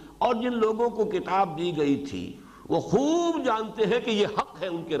يَعْمَلُونَ. اور جن لوگوں کو کتاب دی گئی تھی وہ خوب جانتے ہیں کہ یہ حق ہے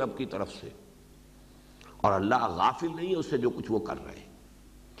ان کے رب کی طرف سے، اور اللہ غافل نہیں ہے اس سے جو کچھ وہ کر رہے ہیں.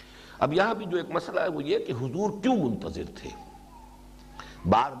 اب یہاں بھی جو ایک مسئلہ ہے وہ یہ کہ حضور کیوں منتظر تھے،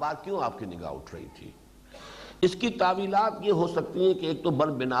 بار بار کیوں آپ کی نگاہ اٹھ رہی تھی. اس کی تعویلات یہ ہو سکتی ہیں کہ ایک تو بر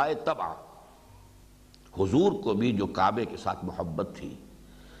بنائے طبع، حضور کو بھی جو کعبے کے ساتھ محبت تھی،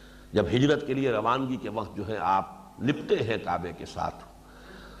 جب ہجرت کے لیے روانگی کے وقت جو ہے آپ لپٹے ہیں کعبے کے ساتھ،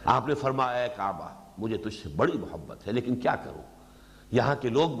 آپ نے فرمایا اے کعبہ مجھے تجھ سے بڑی محبت ہے لیکن کیا کروں، یہاں کے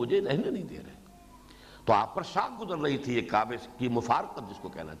لوگ مجھے رہنے نہیں دے رہے. تو آپ پر شاک گزر رہی تھی یہ کعبے کی مفارقت جس کو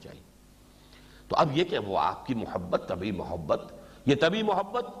کہنا چاہیے. تو اب یہ کہ وہ آپ کی محبت طبعی محبت، یہ طبعی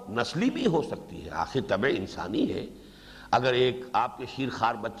محبت نسلی بھی ہو سکتی ہے، آخر طبع انسانی ہے. اگر ایک آپ کے شیر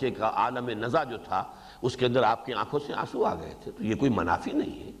خوار بچے کا عالم نزع جو تھا اس کے اندر آپ کی آنکھوں سے آنسو آ گئے تھے تو یہ کوئی منافی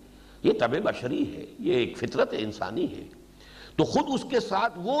نہیں ہے، یہ طبع بشری ہے، یہ ایک فطرت انسانی ہے. تو خود اس کے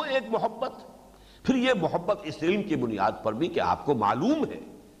ساتھ وہ ایک محبت، پھر یہ محبت اس علم کی بنیاد پر بھی کہ آپ کو معلوم ہے.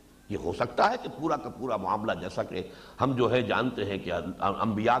 یہ ہو سکتا ہے کہ پورا کا پورا معاملہ، جیسا کہ ہم جو ہے جانتے ہیں کہ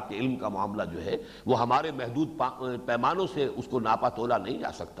انبیاء کے علم کا معاملہ جو ہے وہ ہمارے محدود پیمانوں سے اس کو ناپا تولا نہیں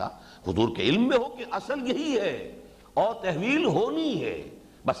جا سکتا. حضور کے علم میں ہو کہ اصل یہی ہے اور تحویل ہونی ہے،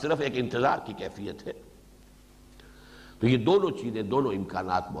 بس صرف ایک انتظار کی کیفیت ہے. تو یہ دونوں چیزیں، دونوں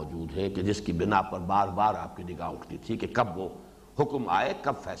امکانات موجود ہیں کہ جس کی بنا پر بار بار آپ کی نگاہ اٹھتی تھی کہ کب وہ حکم آئے،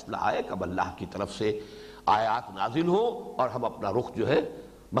 کب فیصلہ آئے، کب اللہ کی طرف سے آیات نازل ہو اور ہم اپنا رخ جو ہے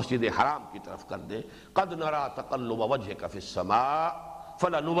مسجد حرام کی طرف کر دیں۔ قد نرى تقلب وجهك في السماء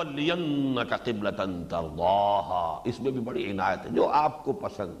فلنولينك قبلة ترضاها، اس میں بھی بڑی عنایت ہے، جو آپ کو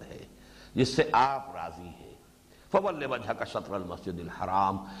پسند ہے، جس سے آپ راضی ہیں۔ فول وجهك شطر المسجد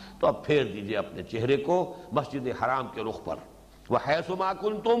الحرام، تو اب پھیر دیجئے اپنے چہرے کو مسجد حرام کے رخ پر۔ وحيث ما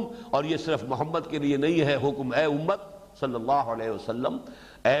كنتم، اور یہ صرف محمد کے لیے نہیں ہے حکم، اے امت صلی اللہ علیہ وسلم،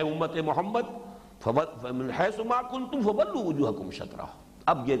 اے امت محمد، فمن حيث ما كنتم فولوا وجوهكم شطرہ،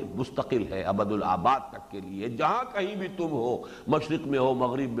 اب یہ مستقل ہے ابد الآباد تک کے لیے، جہاں کہیں بھی تم ہو، مشرق میں ہو،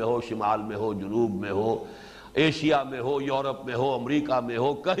 مغرب میں ہو، شمال میں ہو، جنوب میں ہو، ایشیا میں ہو، یورپ میں ہو، امریکہ میں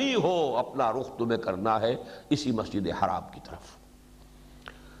ہو، کہیں ہو، اپنا رخ تمہیں کرنا ہے اسی مسجد حرام کی طرف۔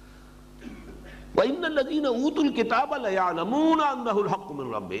 وَإِنَّ الَّذِينَ أُوتُوا الْكِتَابَ لَيَعْلَمُونَ أَنَّهُ الْحَقُّ مِنْ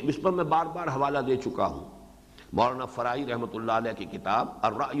رَبِّهِمْ، اس پر میں بار بار حوالہ دے چکا ہوں، مولانا فرائی رحمۃ اللہ علیہ کی کتاب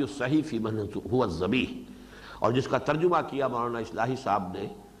الرأی الصحیح فی من هو الذبیح، اور جس کا ترجمہ کیا مولانا اصلاحی صاحب نے،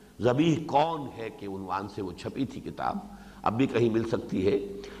 ذبیح کون ہے کے عنوان سے وہ چھپی تھی کتاب، اب بھی کہیں مل سکتی ہے۔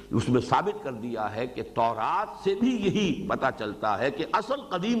 اس میں ثابت کر دیا ہے کہ تورات سے بھی یہی پتہ چلتا ہے کہ اصل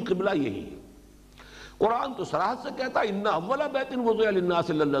قدیم قبلہ یہی ہے۔ قرآن تو صراحت سے کہتا ہے ان اول بیت وضع للناس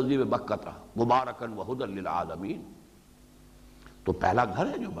للذی ببکۃ مبارکا وہدی للعالمین، تو پہلا گھر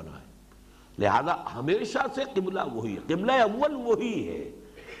ہے جو بنا ہے، لہذا ہمیشہ سے قبلہ وہی ہے، قبلہ اول وہی ہے۔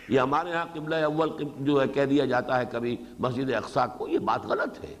 یہ ہمارے ہاں قبلہ اول جو ہے کہہ دیا جاتا ہے کبھی مسجد اقصیٰ کو، یہ بات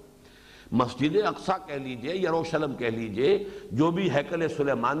غلط ہے۔ مسجد اقصیٰ کہہ لیجئے، یروشلم کہہ لیجئے، جو بھی ہیکل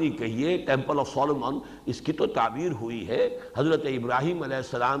سلیمانی کہیے، ٹیمپل آف سولومن، اس کی تو تعبیر ہوئی ہے حضرت ابراہیم علیہ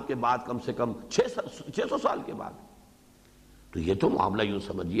السلام کے بعد کم سے کم 600 سال کے بعد۔ تو یہ تو معاملہ یوں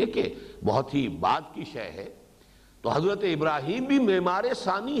سمجھیے کہ بہت ہی بعد کی شے ہے۔ تو حضرت ابراہیم بھی معمار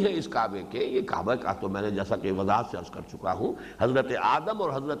ثانی ہے اس کعبے کے۔ یہ کعبہ کا تو میں نے جیسا کہ وضاحت سے عرض کر چکا ہوں، حضرت آدم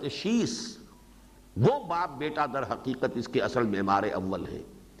اور حضرت شیس وہ باپ بیٹا در حقیقت اس کے اصل معمار اول ہیں۔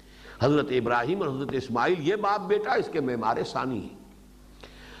 حضرت ابراہیم اور حضرت اسماعیل یہ باپ بیٹا اس کے معمار ثانی ہیں۔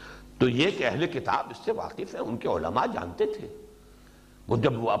 تو یہ کہ اہل کتاب اس سے واقف ہیں، ان کے علماء جانتے تھے۔ وہ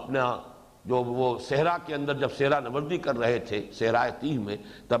جب وہ اپنا جو وہ صحرا کے اندر جب صحرا نوردی کر رہے تھے صحرائے تیہ میں،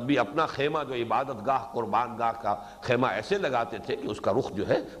 تب بھی اپنا خیمہ جو عبادت گاہ قربان گاہ کا خیمہ ایسے لگاتے تھے کہ اس کا رخ جو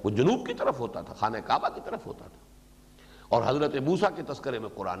ہے وہ جنوب کی طرف ہوتا تھا، خانہ کعبہ کی طرف ہوتا تھا۔ اور حضرت موسیٰ کے تذکرے میں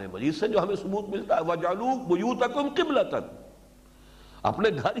قرآن مجید سے جو ہمیں ثبوت ملتا ہے وَجْعَلُوا بُيُوتَكُمْ قِبْلَةً، اپنے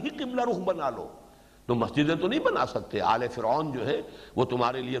گھر ہی قبلہ رخ بنا لو۔ تو مسجدیں تو نہیں بنا سکتے، آل فرعون جو ہے وہ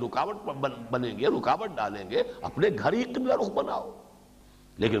تمہارے لیے رکاوٹ بنیں گے، رکاوٹ ڈالیں گے، اپنے گھر ہی قبلہ رخ بناؤ۔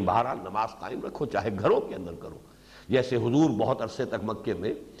 لیکن بہرحال نماز قائم رکھو، چاہے گھروں کے اندر کرو۔ جیسے حضور بہت عرصے تک مکے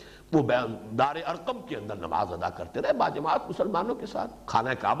میں وہ دار ارقم کے اندر نماز ادا کرتے رہے باجماعت مسلمانوں کے ساتھ، خانہ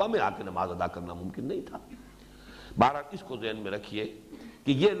کعبہ میں آ کے نماز ادا کرنا ممکن نہیں تھا۔ بہرحال اس کو ذہن میں رکھیے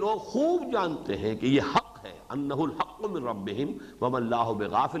کہ یہ لوگ خوب جانتے ہیں کہ یہ حق ہے، انہ الحق من ربہم وما اللہ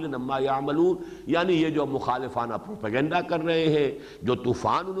بغافل عما یعملون، یعنی یہ جو مخالفانہ پروپیگنڈا کر رہے ہیں، جو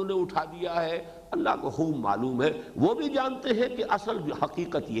طوفان انہوں نے اٹھا دیا ہے، اللہ کو خوب معلوم ہے، وہ بھی جانتے ہیں کہ اصل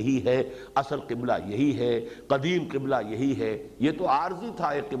حقیقت یہی ہے، اصل قبلہ یہی ہے، قدیم قبلہ یہی ہے۔ یہ تو عارضی تھا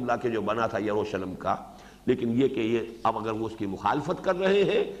ایک قبلہ کے جو بنا تھا یروشلم کا، لیکن یہ کہ یہ اب اگر وہ اس کی مخالفت کر رہے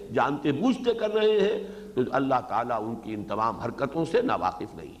ہیں، جانتے بوجھتے کر رہے ہیں، تو اللہ تعالیٰ ان کی ان تمام حرکتوں سے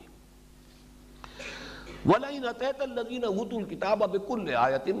ناواقف نہیں ہے۔ وَلَئِنْ أَتَيْتَ الَّذِينَ أُوتُوا الْكِتَابَ بِكُلِّ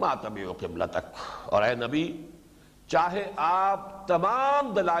آیَةٍ مَا تَبِعُوا قِبْلَتَكَ، اور اے نبی چاہے آپ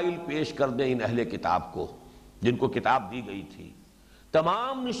تمام دلائل پیش کر دیں ان اہل کتاب کو جن کو کتاب دی گئی تھی،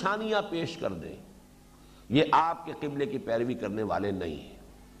 تمام نشانیاں پیش کر دیں، یہ آپ کے قبلے کی پیروی کرنے والے نہیں ہیں۔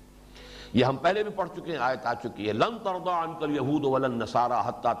 یہ ہم پہلے بھی پڑھ چکے ہیں، آیت آ چکی ہے لن ترضى عنك اليهود ولا النصارى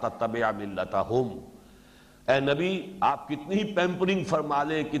حتى تتبع ملتهم۔ اے نبی آپ کتنی ہی پیمپرنگ فرما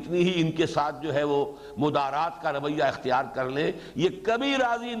لیں، کتنی ہی ان کے ساتھ جو ہے وہ مدارات کا رویہ اختیار کر لیں، یہ کبھی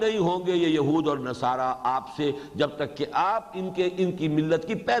راضی نہیں ہوں گے یہ یہود اور نصارہ آپ سے، جب تک کہ آپ ان کی ملت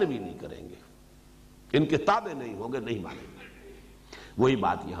کی پیروی نہیں کریں گے، ان کے تابع نہیں ہوں گے، نہیں مانیں گے۔ وہی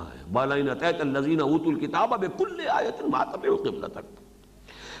بات یہاں ہے وَلَئِنْ أَتَيْتَ الَّذِينَ أُوتُوا الْكِتَابَ بِكُلِّ آیَةٍ مَا تَبِعُوا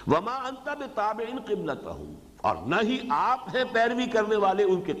قِبْلَتَكَ وَمَا أَنْتَ بِتَابِعٍ قِبْلَتَهُمْ، اور نہ ہی آپ ہیں پیروی کرنے والے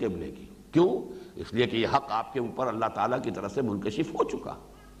ان کے قبلے کی۔ کیوں؟ اس لیے کہ یہ حق آپ کے اوپر اللہ تعالیٰ کی طرف سے منکشف ہو چکا،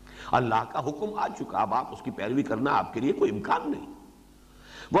 اللہ کا حکم آ چکا، اب آپ اس کی پیروی کرنا آپ کے لیے کوئی امکان نہیں۔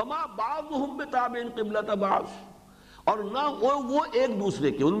 وَمَا بَعْضُهُمْ بِتَابِعٍ قِبْلَةَ بَعْضٍ، اور نہ وہ ایک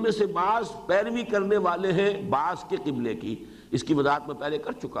دوسرے کے، ان میں سے بعض پیروی کرنے والے ہیں بعض کے قبلے کی۔ اس کی وضاحت میں پہلے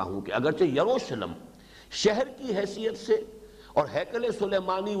کر چکا ہوں کہ اگرچہ یروشلم شہر کی حیثیت سے اور ہیکل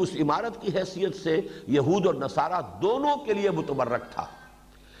سلیمانی اس عمارت کی حیثیت سے یہود اور نصارہ دونوں کے لیے متبرک تھا،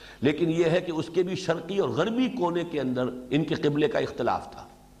 لیکن یہ ہے کہ اس کے بھی شرقی اور غربی کونے کے اندر ان کے قبلے کا اختلاف تھا،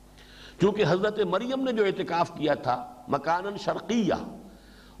 کیونکہ حضرت مریم نے جو اعتکاف کیا تھا مکاناً شرقیہ،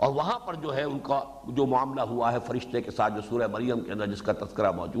 اور وہاں پر جو ہے ان کا جو معاملہ ہوا ہے فرشتے کے ساتھ جو سورہ مریم کے اندر جس کا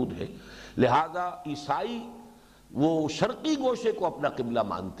تذکرہ موجود ہے، لہذا عیسائی وہ شرقی گوشے کو اپنا قبلہ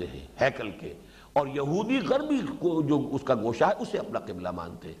مانتے ہیں ہیکل کے، اور یہودی غربی کو جو اس کا گوشہ ہے اسے اپنا قبلہ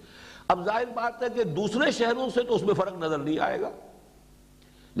مانتے ہیں۔ اب ظاہر بات ہے کہ دوسرے شہروں سے تو اس میں فرق نظر نہیں آئے گا،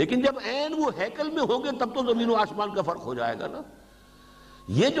 لیکن جب عین وہ ہیکل میں ہوں گے تب تو زمین و آسمان کا فرق ہو جائے گا نا۔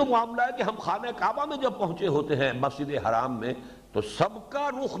 یہ جو معاملہ ہے کہ ہم خانہ کعبہ میں جب پہنچے ہوتے ہیں مسجد حرام میں تو سب کا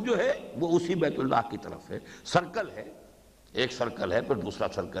رخ جو ہے وہ اسی بیت اللہ کی طرف ہے، سرکل ہے، ایک سرکل ہے، پھر دوسرا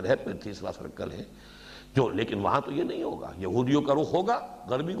سرکل ہے، پھر تیسرا سرکل ہے جو، لیکن وہاں تو یہ نہیں ہوگا، یہودیوں کا رخ ہوگا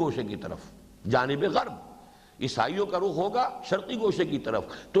غربی گوشے کی طرف جانب غرب، عیسائیوں کا رخ ہوگا شرقی گوشے کی طرف،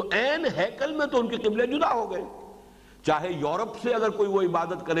 تو عین ہیکل میں تو ان کے قبلے جدا ہو گئے۔ چاہے یورپ سے اگر کوئی وہ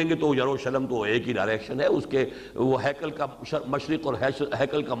عبادت کریں گے تو یروشلم تو ایک ہی ڈائریکشن ہے، اس کے وہ ہیکل کا مشرق اور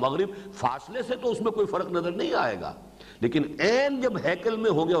ہیکل کا مغرب، فاصلے سے تو اس میں کوئی فرق نظر نہیں آئے گا، لیکن عین جب ہیکل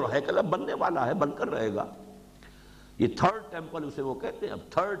میں ہوں گے، اور ہیکل اب بننے والا ہے، بن کر رہے گا، یہ تھرڈ ٹیمپل اسے وہ کہتے ہیں، اب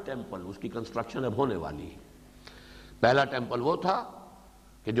تھرڈ ٹیمپل اس کی کنسٹرکشن اب ہونے والی ہے۔ پہلا ٹیمپل وہ تھا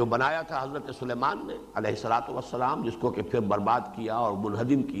کہ جو بنایا تھا حضرت سلیمان نے علیہ السلام، جس کو کہ پھر برباد کیا اور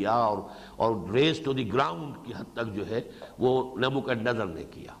منہدم کیا اور ریز ٹو دی گراؤنڈ کی حد تک جو ہے وہ نبوکدنضر نے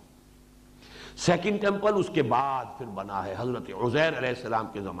کیا۔ سیکنڈ ٹیمپل اس کے بعد پھر بنا ہے حضرت عزیر علیہ السلام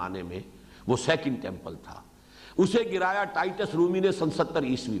کے زمانے میں، وہ سیکنڈ ٹیمپل تھا، اسے گرایا ٹائٹس رومی نے سن 70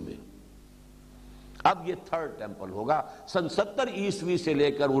 عیسوی میں۔ اب یہ تھرڈ ٹیمپل ہوگا، سن 70 عیسوی سے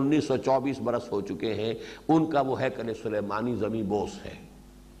لے کر 1924 برس ہو چکے ہیں، ان کا وہ ہیکل سلیمانی زمیں بوس ہے۔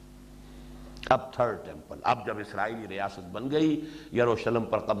 اب تھرڈ ٹیمپل، اب جب اسرائیلی ریاست بن گئی، یروشلم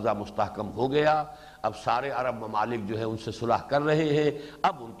پر قبضہ مستحکم ہو گیا، اب سارے عرب ممالک جو ہے ان سے صلح کر رہے ہیں،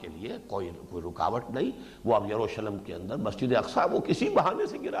 اب ان کے لیے کوئی رکاوٹ نہیں، وہ اب یروشلم کے اندر مسجد اقصیٰ وہ کسی بہانے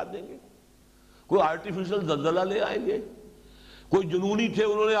سے گرا دیں گے، کوئی آرٹیفیشل زلزلہ لے آئیں گے، کوئی جنونی تھے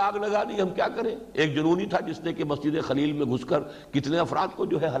انہوں نے آگ لگا دی، ہم کیا کریں؟ ایک جنونی تھا جس نے کہ مسجد خلیل میں گھس کر کتنے افراد کو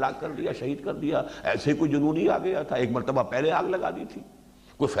جو ہے ہلاک کر دیا، شہید کر دیا، ایسے کوئی جنونی آ گیا تھا، ایک مرتبہ پہلے آگ لگا دی تھی۔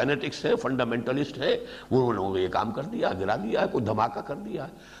 کوئی فینیٹکس ہے، فنڈامنٹلسٹ ہے، انہوں نے یہ کام کر دیا، گرا دیا ہے، کوئی دھماکہ کر دیا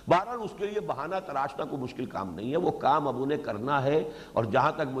ہے۔ بہرحال اس کے لیے بہانہ تراشنا کوئی مشکل کام نہیں ہے، وہ کام اب انہیں کرنا ہے، اور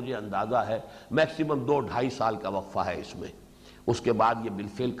جہاں تک مجھے اندازہ ہے میکسیمم 2-2.5 سال کا وقفہ ہے اس میں، اس کے بعد یہ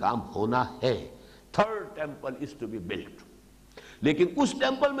بالفعل کام ہونا ہے۔ Third temple is to be built, لیکن اس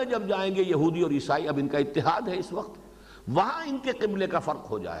ٹیمپل میں جب جائیں گے یہودی اور عیسائی، اب ان کا اتحاد ہے اس وقت، وہاں ان کے قبلے کا فرق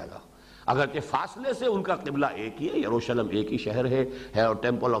ہو جائے گا، اگرچہ فاصلے سے ان کا قبلہ ایک ہی ہے، یروشلم ایک ہی شہر ہے اور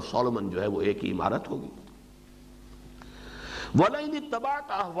ٹیمپل آف سولومن جو ہے وہ ایک ہی عمارت ہوگی۔ وَلَئِنِ اتَّبَعْتَ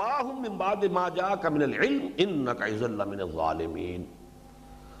أَهْوَاءَهُم مِّن بَعْدِ مَا جَاءَكَ مِنَ الْعِلْمِ إِنَّكَ إِذًا لَّمِنَ الظَّالِمِينَ،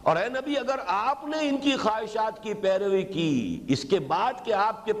 اور اے نبی اگر آپ نے ان کی خواہشات کی پیروی کی اس کے بعد کہ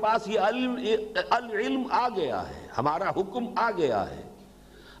آپ کے پاس یہ العلم آ گیا ہے، ہمارا حکم آ گیا ہے،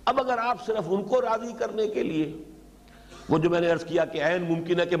 اب اگر آپ صرف ان کو راضی کرنے کے لیے، وہ جو میں نے عرض کیا کہ عین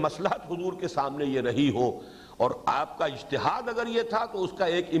ممکن ہے کہ مصلحت حضور کے سامنے یہ رہی ہو، اور آپ کا اجتہاد اگر یہ تھا تو اس کا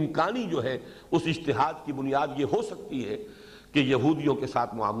ایک امکانی جو ہے اس اجتہاد کی بنیاد یہ ہو سکتی ہے کہ یہودیوں کے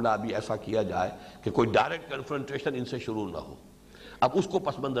ساتھ معاملہ ابھی ایسا کیا جائے کہ کوئی ڈائریکٹ کنفرنٹیشن ان سے شروع نہ ہو، اب اس کو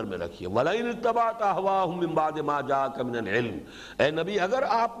پس منظر میں رکھیے۔ وَلَئِنِ اتَّبَعْتَ أَهْوَاءَهُم مِّن بَعْدِ مَا جَاءَكَ مِنَ الْعِلْمِ، اے نبی اگر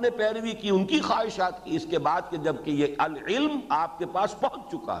آپ نے پیروی کی ان کی خواہشات کی اس کے بعد کہ جب کہ یہ العلم آپ کے پاس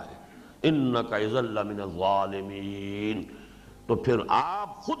پہنچ چکا ہے، إِنَّكَ إِذًا لَّمِنَ الظَّالِمِينَ، تو پھر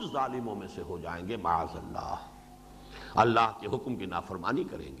آپ خود ظالموں میں سے ہو جائیں گے، معاذ اللہ، اللہ کے حکم کی نافرمانی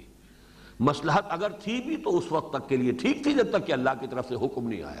کریں گے۔ مصلحت اگر تھی بھی تو اس وقت تک کے لیے ٹھیک تھی جب تک کہ اللہ کی طرف سے حکم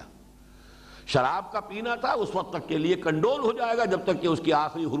نہیں آیا، شراب کا پینا تھا اس وقت تک کے لیے کنڈول ہو جائے گا جب تک کہ اس کی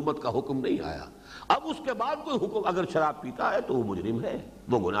آخری حرمت کا حکم نہیں آیا، اب اس کے بعد کوئی حکم، اگر شراب پیتا ہے تو وہ مجرم ہے،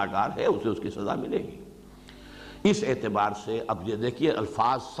 وہ گناہ گار ہے، اسے اس کی سزا ملے گی۔ اس اعتبار سے اب یہ دیکھیے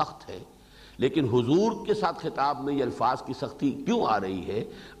الفاظ سخت ہے، لیکن حضور کے ساتھ خطاب میں یہ الفاظ کی سختی کیوں آ رہی ہے؟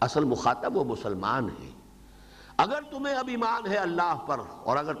 اصل مخاطب وہ مسلمان ہے۔ اگر تمہیں اب ایمان ہے اللہ پر،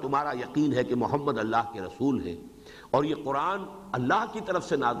 اور اگر تمہارا یقین ہے کہ محمد اللہ کے رسول ہے اور یہ قرآن اللہ کی طرف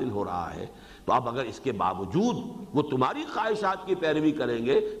سے نازل ہو رہا ہے، تو اب اگر اس کے باوجود وہ تمہاری خواہشات کی پیروی کریں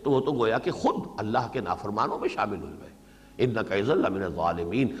گے تو وہ تو گویا کہ خود اللہ کے نافرمانوں میں شامل ہوئے۔ إِنَّكَ إِذًا لَّمِنَ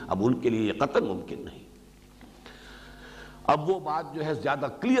الظَّالِمِينَ، اب ان کے لیے یہ قطعاً ممکن نہیں۔ اب وہ بات جو ہے زیادہ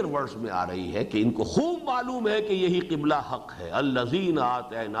کلیئر ورڈز میں آ رہی ہے کہ ان کو خوب معلوم ہے کہ یہی قبلہ حق ہے۔ الذین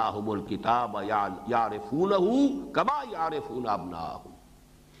آتیناہم الکتاب یعرفونہ کما یعرفون ابناءہم،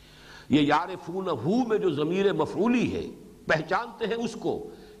 یہ یعرفونہ میں جو ضمیر مفعولی ہے پہچانتے ہیں اس کو،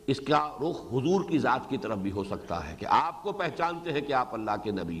 اس کا رخ حضور کی ذات کی طرف بھی ہو سکتا ہے کہ آپ کو پہچانتے ہیں کہ آپ اللہ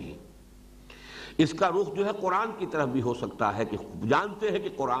کے نبی ہیں۔ اس کا رخ جو ہے قرآن کی طرف بھی ہو سکتا ہے کہ جانتے ہیں کہ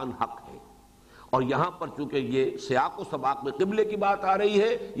قرآن حق ہے۔ اور یہاں پر چونکہ یہ سیاق و سباق میں قبلے کی بات آ رہی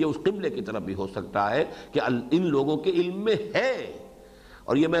ہے، یہ اس قبلے کی طرف بھی ہو سکتا ہے کہ ان لوگوں کے علم میں ہے۔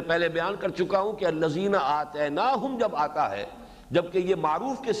 اور یہ میں پہلے بیان کر چکا ہوں کہ الذین آتیناہم جب آتا ہے، جبکہ یہ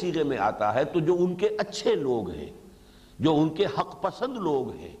معروف کے صیغے میں آتا ہے، تو جو ان کے اچھے لوگ ہیں، جو ان کے حق پسند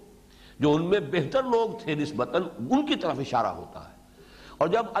لوگ ہیں، جو ان میں بہتر لوگ تھے نسبتاً، ان کی طرف اشارہ ہوتا ہے۔ اور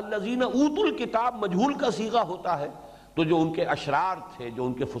جب الذین اوتوا الکتاب مجہول کا صیغہ ہوتا ہے تو جو ان کے اشرار تھے، جو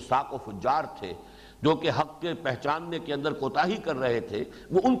ان کے فساق و فجار تھے، جو کہ حق کے پہچاننے کے اندر کوتاہی کر رہے تھے،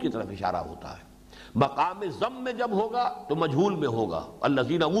 وہ ان کی طرف اشارہ ہوتا ہے۔ مقام ضم میں جب ہوگا تو مجہول میں ہوگا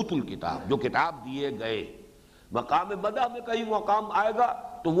الذین اوتوا الکتاب، جو کتاب دیے گئے۔ مقام مدح میں کہیں مقام آئے گا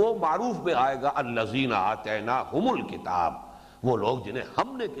تو وہ معروف میں آئے گا الذین آتیناہم الکتاب، وہ لوگ جنہیں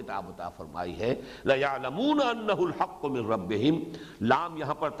ہم نے کتاب عطا فرمائی ہے۔ لَيَعْلَمُونَ أَنَّهُ الْحَقُّ مِنْ رَبِّهِمْ، لام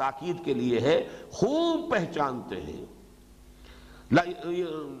یہاں پر تاکید کے لیے ہے، خوب پہچانتے ہیں۔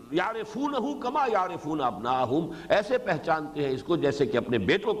 يَعْرِفُونَهُ كَمَا يَعْرِفُونَ أَبْنَاءَهُمْ، ایسے پہچانتے ہیں اس کو جیسے کہ اپنے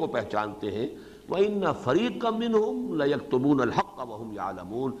بیٹوں کو پہچانتے ہیں۔ وَإِنَّ فَرِيقًا مِّنْهُمْ لَيَكْتُمُونَ الْحَقَّ وَهُمْ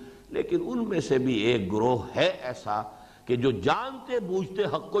يَعْلَمُونَ، لیکن ان میں سے بھی ایک گروہ ہے ایسا کہ جو جانتے بوجھتے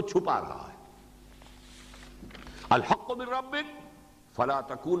حق کو چھپا رہا ہے۔ الحق من ربک فلا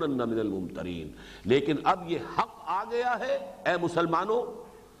تکونن من الممترین، لیکن اب یہ حق آ گیا ہے اے مسلمانوں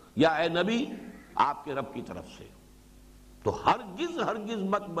یا اے نبی آپ کے رب کی طرف سے، تو ہرگز ہرگز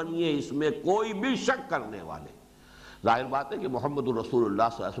مت بنیے اس میں کوئی بھی شک کرنے والے۔ ظاہر بات ہے کہ محمد الرسول اللہ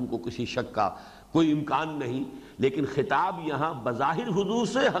صلی اللہ علیہ وسلم کو کسی شک کا کوئی امکان نہیں، لیکن خطاب یہاں بظاہر حضور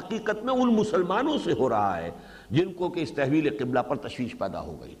سے حقیقت میں ان مسلمانوں سے ہو رہا ہے جن کو کہ اس تحویل قبلہ پر تشویش پیدا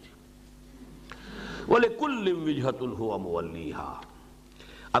ہو گئی تھی۔ وَلِكُلٍّ وِجْهَةٌ هُوَ مُوَلِّيهَا،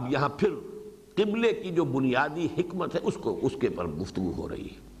 اب یہاں پھر قبلے کی جو بنیادی حکمت ہے اس کے پر گفتگو ہو رہی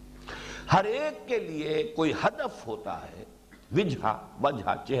ہے۔ ہر ایک کے لیے کوئی ہدف ہوتا ہے،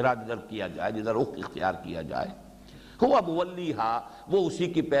 وجہ چہرہ جدھر کیا جائے، جدھر رخ اختیار کیا جائے، ہوا مولیہا، وہ اسی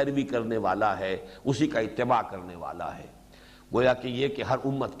کی پیروی کرنے والا ہے، اسی کا اتباع کرنے والا ہے۔ گویا کہ یہ کہ ہر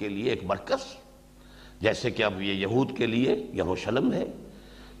امت کے لیے ایک مرکز، جیسے کہ اب یہ یہود کے لیے یروشلم ہے،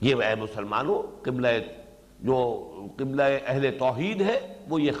 یہ اے مسلمانوں جو قبلہ اہل توحید ہے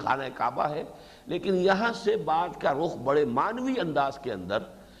وہ یہ خانہ کعبہ ہے۔ لیکن یہاں سے بات کا رخ بڑے معنوی انداز کے اندر،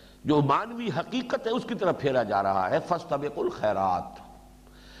 جو معنوی حقیقت ہے اس کی طرف پھیرا جا رہا ہے۔ فاستبقوا الخیرات،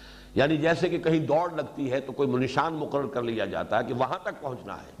 یعنی جیسے کہ کہیں دوڑ لگتی ہے تو کوئی نشان مقرر کر لیا جاتا ہے کہ وہاں تک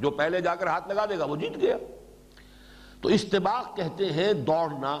پہنچنا ہے، جو پہلے جا کر ہاتھ لگا دے گا وہ جیت گیا۔ تو استباق کہتے ہیں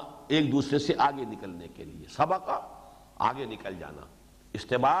دوڑنا ایک دوسرے سے آگے نکلنے کے لیے، سبقہ آگے نکل جانا،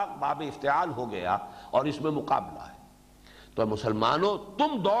 استباق باب افتعال ہو گیا اور اس میں مقابلہ ہے۔ تو مسلمانوں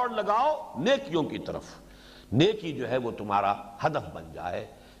تم دوڑ لگاؤ نیکیوں کی طرف، نیکی جو ہے وہ تمہارا ہدف بن جائے،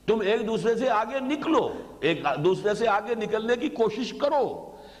 تم ایک دوسرے سے آگے نکلو، ایک دوسرے سے آگے نکلنے کی کوشش کرو،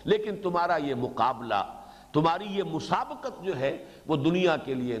 لیکن تمہارا یہ مقابلہ، تمہاری یہ مسابقت جو ہے وہ دنیا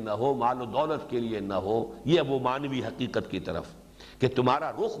کے لیے نہ ہو، مال و دولت کے لیے نہ ہو، یہ وہ معنوی حقیقت کی طرف کہ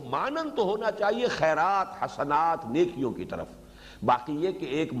تمہارا رخ مانند تو ہونا چاہیے خیرات، حسنات، نیکیوں کی طرف۔ باقی یہ کہ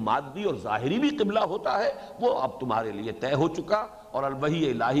ایک مادی اور ظاہری بھی قبلہ ہوتا ہے وہ اب تمہارے لیے طے ہو چکا، اور الوحی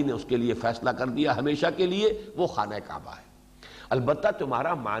الہی نے اس کے لیے فیصلہ کر دیا ہمیشہ کے لیے، وہ خانہ کعبہ ہے۔ البتہ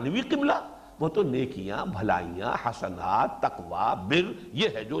تمہارا معنوی قبلہ وہ تو نیکیاں، بھلائیاں، حسنات، تقوی، بر، یہ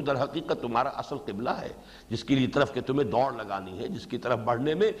ہے جو در حقیقت تمہارا اصل قبلہ ہے، جس کی طرف کہ تمہیں دوڑ لگانی ہے، جس کی طرف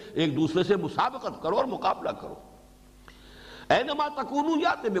بڑھنے میں ایک دوسرے سے مسابقت کرو اور مقابلہ کرو۔ اینما تکونوا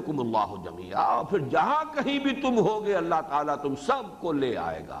یأت بکم اللہ جمیعا، اور پھر جہاں کہیں بھی تم ہوگے اللہ تعالیٰ تم سب کو لے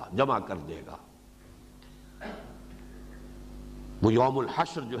آئے گا، جمع کر دے گا۔ وہ یوم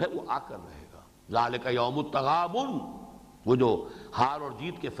الحشر جو ہے وہ آ کر رہے گا، ذالک یوم التغابن، وہ جو ہار اور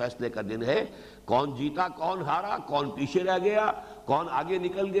جیت کے فیصلے کا دن ہے، کون جیتا کون ہارا، کون پیچھے رہ گیا، کون آگے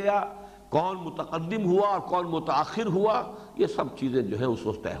نکل گیا، کون متقدم ہوا اور کون متاخر ہوا، یہ سب چیزیں جو ہیں اس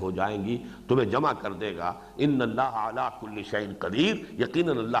وقت طے ہو جائیں گی، تمہیں جمع کر دے گا۔ ان اللہ علی کل شیء قدیر،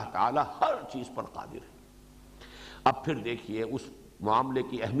 یقیناً اللہ تعالی ہر چیز پر قادر ہے۔ اب پھر دیکھیے اس معاملے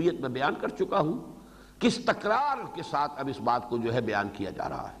کی اہمیت میں بیان کر چکا ہوں، کس تکرار کے ساتھ اب اس بات کو جو ہے بیان کیا جا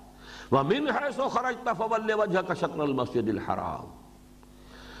رہا ہے۔ وَمِنْ حَيْثُ خَرَجْتَ فَوَلِّ وَجْهَكَ شَطْرَ الْمَسْجِدِ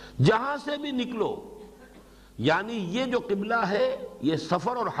الْحَرَامِ، جہاں سے بھی نکلو، یعنی یہ جو قبلہ ہے یہ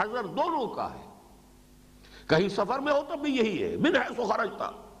سفر اور حضر دونوں کا ہے، کہیں سفر میں ہو تب بھی یہی ہے، مِنْ حَيْثُ خَرَجْتَ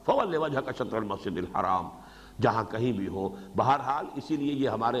فَوَلِّ وَجْهَكَ شَطْرَ الْمَسْجِدِ الْحَرَامِ، جہاں کہیں بھی ہو۔ بہرحال اسی لیے یہ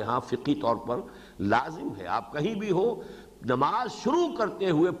ہمارے ہاں فقہی طور پر لازم ہے، آپ کہیں بھی ہو نماز شروع کرتے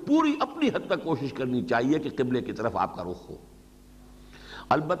ہوئے پوری اپنی حد تک کوشش کرنی چاہیے کہ قبلے کی طرف آپ کا رخ ہو۔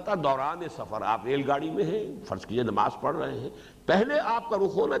 البتہ دوران سفر آپ ریل گاڑی میں ہیں، فرض کیجئے نماز پڑھ رہے ہیں، پہلے آپ کا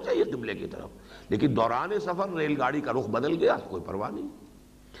رخ ہونا چاہیے قبلے کی طرف، لیکن دوران سفر ریل گاڑی کا رخ بدل گیا، کوئی پرواہ نہیں۔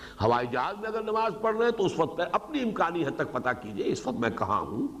 ہوائی جہاز میں اگر نماز پڑھ رہے ہیں تو اس وقت پہ اپنی امکانی حد تک پتہ کیجئے اس وقت میں کہاں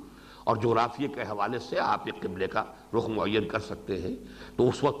ہوں، اور جغرافیے کے حوالے سے آپ ایک قبلے کا رخ معین کر سکتے ہیں۔ تو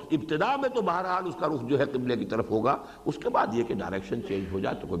اس وقت ابتدا میں تو بہرحال اس کا رخ جو ہے قبلے کی طرف ہوگا، اس کے بعد یہ کہ ڈائریکشن چینج ہو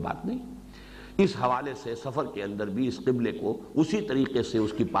جائے تو کوئی بات نہیں۔ اس حوالے سے سفر کے اندر بھی اس قبلے کو اسی طریقے سے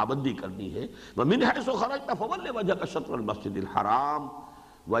اس کی پابندی کرنی ہے۔ وَمِنْ حَيْثُ خَرَجْتَ فَوَلِّ وَجْهَكَ شَطْرَ الْمَسْجِدِ الْحَرَامِ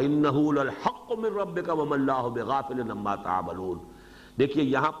وَإِنَّهُ لَلْحَقُّ مِنْ رَبِّكَ وَمَا اللَّهُ بِغَافِلٍ عَمَّا تَعْمَلُونَ۔ دیکھیے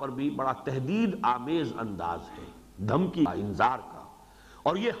یہاں پر بھی بڑا تہدید آمیز انداز ہے، دھمکی کا، انذار کا،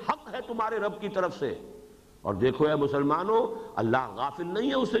 اور یہ حق ہے تمہارے رب کی طرف سے۔ اور دیکھو اے مسلمانوں، اللہ غافل نہیں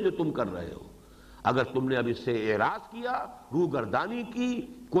ہے اس سے جو تم کر رہے ہو۔ اگر تم نے اب اس سے اعراض کیا، روگردانی کی،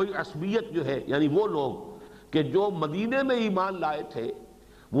 کوئی عصبیت جو ہے، یعنی وہ لوگ کہ جو مدینے میں ایمان لائے تھے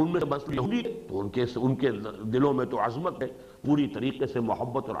ان میں بس یہودی تھے، تو ان کے دلوں میں تو عظمت ہے، پوری طریقے سے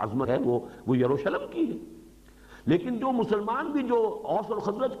محبت اور عظمت ہے، وہ یروشلم کی ہے۔ لیکن جو مسلمان بھی، جو اوس اور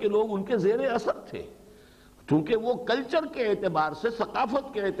خزرج کے لوگ، ان کے زیر اثر تھے، چونکہ وہ کلچر کے اعتبار سے،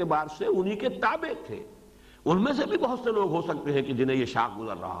 ثقافت کے اعتبار سے انہی کے تابع تھے۔ ان میں سے بھی بہت سے لوگ ہو سکتے ہیں کہ جنہیں یہ شاق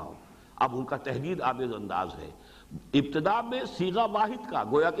گزر رہا ہو۔ اب ان کا تہدید آمیز انداز ہے۔ ابتدا میں صیغہ واحد کا،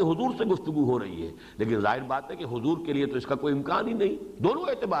 گویا کہ حضور سے گفتگو ہو رہی ہے، لیکن ظاہر بات ہے کہ حضور کے لیے تو اس کا کوئی امکان ہی نہیں، دونوں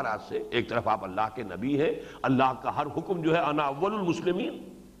اعتبارات سے۔ ایک طرف آپ اللہ کے نبی ہیں، اللہ کا ہر حکم جو ہے انا اول المسلمین،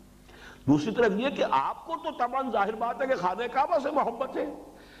 دوسری طرف یہ کہ آپ کو تو طبعاً ظاہر بات ہے کہ خانہ کعبہ سے محبت ہے،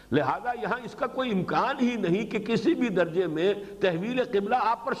 لہذا یہاں اس کا کوئی امکان ہی نہیں کہ کسی بھی درجے میں تحویل قبلہ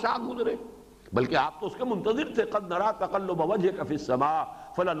آپ پر شاق گزرے، بلکہ آپ تو اس کے منتظر تھے۔ قد نرا تقلب وجهك في السماء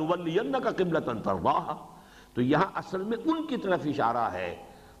فلنولينك قبلة ترضاها۔ تو یہاں اصل میں ان کی طرف اشارہ ہے،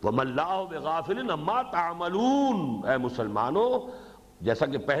 وَمَا اللَّهُ بِغَافِلٍ عَمَّا تَعْمَلُونَ۔ اے مسلمانوں، جیسا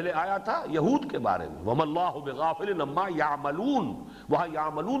کہ پہلے آیا تھا یہود کے بارے میں، وَمَا اللَّهُ بِغَافِلٍ عَمَّا يَعْمَلُونَ، وہاں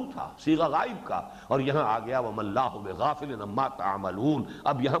یعملون تھا صیغہ غائب کا، اور یہاں آ گیا وَمَا اللَّهُ بِغَافِلٍ عَمَّا تَعْمَلُونَ۔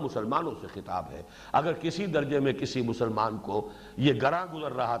 اب یہاں مسلمانوں سے خطاب ہے۔ اگر کسی درجے میں کسی مسلمان کو یہ گراں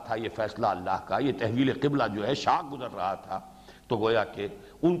گزر رہا تھا، یہ فیصلہ اللہ کا، یہ تحویل قبلہ جو ہے شاق گزر رہا تھا، تو گویا کہ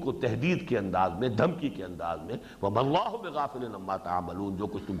ان کو تہدید کے انداز میں، دھمکی کے انداز میں، وَمَا اللَّهُ بِغَافِلٍ عَمَّا تَعْمَلُونَ، جو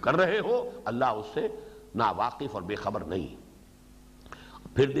کچھ تم کر رہے ہو اللہ اس سے ناواقف اور بے خبر نہیں۔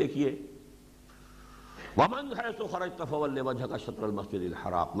 پھر دیکھیے وَمَنْ حَيْثُ خَرَجْتَ فَوَلِّ وَجْهَكَ شَطْرَ الْمَسْجِدِ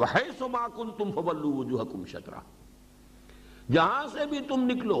الْحَرَامِ وَحَيْثُ مَا كُنْتُمْ فَوَلُّوا وُجُوهَكُمْ شَطْرَهُ، جہاں سے بھی تم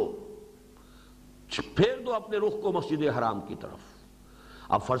نکلو پھیر دو اپنے رخ کو مسجد حرام کی طرف۔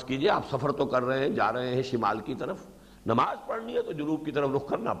 اب فرض کیجئے آپ سفر تو کر رہے ہیں، جا رہے ہیں شمال کی طرف، نماز پڑھنی ہے تو جنوب کی طرف رخ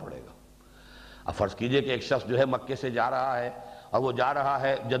کرنا پڑے گا۔ اب فرض کیجئے کہ ایک شخص جو ہے مکے سے جا رہا ہے اور وہ جا رہا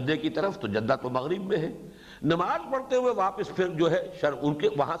ہے جدہ کی طرف، تو جدہ تو مغرب میں ہے، نماز پڑھتے ہوئے واپس پھر جو ہے ان کے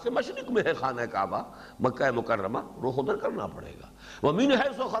وہاں سے مشرق میں ہے خانہ کعبہ مکہ مکرمہ، رخ ادھر کرنا پڑے گا۔ وَمِنْ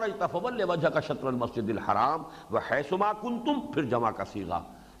حَيْثُ خَرَجْتَ فَوَلِّ وَجْهَكَ شَطْرَ الْمَسْجِدِ الْحَرَامِ وَحَيْثُ مَا كُنْتُمْ، پھر جمع کا صیغہ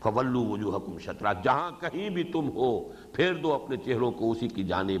فَوَلُّوا وُجُوهَكُمْ شَطْرَهُ، جہاں کہیں بھی تم ہو پھیر دو اپنے چہروں کو اسی کی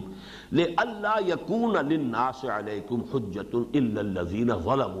جانب۔ لِأَلَّا يَكُونَ لِلنَّاسِ عَلَيْكُمْ حُجَّةٌ إِلَّا الَّذِينَ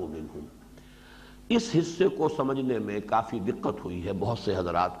ظَلَمُوا مِنْهُمْ۔ اس حصے کو سمجھنے میں کافی دقت ہوئی ہے بہت سے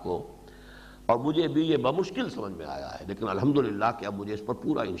حضرات کو، اور مجھے بھی یہ بمشکل سمجھ میں آیا ہے، لیکن الحمدللہ کہ اب مجھے اس پر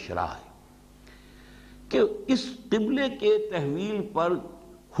پورا انشراح ہے کہ اس قبلے کے تحویل پر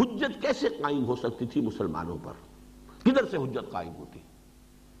حجت کیسے قائم ہو سکتی تھی مسلمانوں پر، کدھر سے حجت قائم ہوتی؟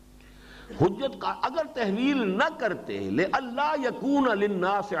 حجت کا اگر تحویل نہ کرتے، لِأَلَّا يَكُونَ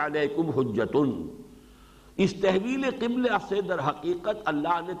لِلنَّاسِ عَلَيْكُمْ حُجَّةٌ، اس تحویل قبلہ سے در حقیقت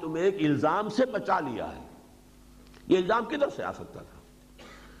اللہ نے تمہیں ایک الزام سے بچا لیا ہے۔ یہ الزام کدھر سے آ سکتا تھا؟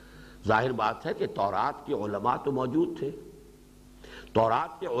 ظاہر بات ہے کہ تورات کے علماء تو موجود تھے،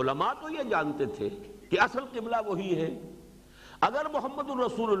 تورات کے علماء تو یہ جانتے تھے کہ اصل قبلہ وہی ہے۔ اگر محمد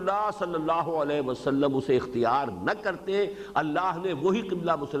الرسول اللہ صلی اللہ علیہ وسلم اسے اختیار نہ کرتے، اللہ نے وہی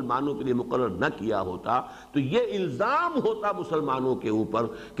قبلہ مسلمانوں کے لیے مقرر نہ کیا ہوتا، تو یہ الزام ہوتا مسلمانوں کے اوپر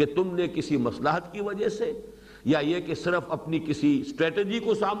کہ تم نے کسی مصلحت کی وجہ سے، یا یہ کہ صرف اپنی کسی اسٹریٹجی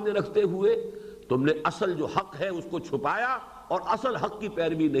کو سامنے رکھتے ہوئے تم نے اصل جو حق ہے اس کو چھپایا اور اصل حق کی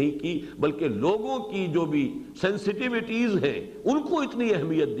پیروی نہیں کی، بلکہ لوگوں کی جو بھی سینسٹیوٹیز ہیں ان کو اتنی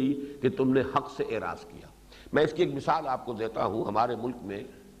اہمیت دی کہ تم نے حق سے اعراض کیا۔ میں اس کی ایک مثال آپ کو دیتا ہوں۔ ہمارے ملک میں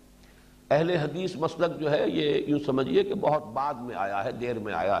اہل حدیث مسلک جو ہے یہ یوں سمجھیے کہ بہت بعد میں آیا ہے، دیر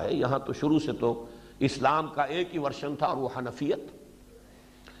میں آیا ہے۔ یہاں تو شروع سے تو اسلام کا ایک ہی ورژن تھا، اور وہ حنفیت۔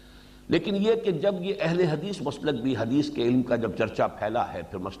 لیکن یہ کہ جب یہ اہل حدیث مسلک بھی، حدیث کے علم کا جب چرچا پھیلا ہے،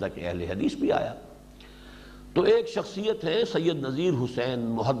 پھر مسلک اہل حدیث بھی آیا، تو ایک شخصیت ہے سید نذیر حسین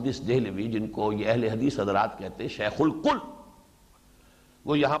محدث دہلوی، جن کو یہ اہل حدیث حضرات کہتے ہیں شیخ القل.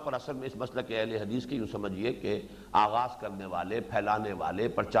 وہ یہاں پر اصل میں اس مسئلہ کے اہل حدیث کی یوں سمجھیے کہ آغاز کرنے والے، پھیلانے والے،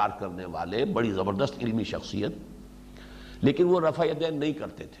 پرچار کرنے والے، بڑی زبردست علمی شخصیت، لیکن وہ رفع یدین نہیں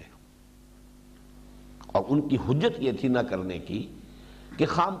کرتے تھے. اور ان کی حجت یہ تھی نہ کرنے کی کہ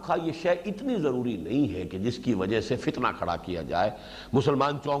خام خواہ یہ شے اتنی ضروری نہیں ہے کہ جس کی وجہ سے فتنہ کھڑا کیا جائے،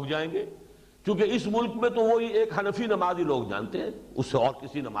 مسلمان چونک جائیں گے. کیونکہ اس ملک میں تو وہی ایک حنفی نماز ہی لوگ جانتے ہیں، اس سے اور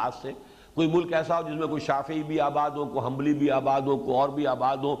کسی نماز سے. کوئی ملک ایسا ہو جس میں کوئی شافعی بھی آباد ہو، کوئی حنبلی بھی آباد ہو، کوئی اور بھی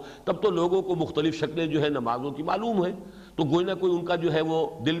آباد ہو، تب تو لوگوں کو مختلف شکلیں جو ہے نمازوں کی معلوم ہے، تو کوئی نہ کوئی ان کا جو ہے وہ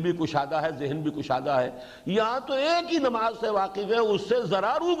دل بھی کشادہ ہے، ذہن بھی کشادہ ہے. یہاں تو ایک ہی نماز سے واقف ہے، اس سے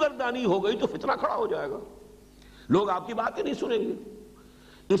ذرا روگردانی ہو گئی تو فتنہ کھڑا ہو جائے گا، لوگ آپ کی باتیں نہیں سنیں گے.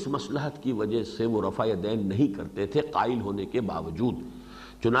 اس مصلحت کی وجہ سے وہ رفع یدین نہیں کرتے تھے قائل ہونے کے باوجود.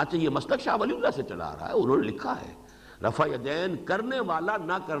 چنانچہ یہ مسلک شاہ ولی اللہ سے چلا آ رہا ہے. انہوں نے لکھا ہے رفع یدین کرنے والا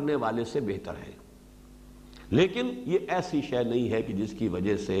نہ کرنے والے سے بہتر ہے، لیکن یہ ایسی شے نہیں ہے کہ جس کی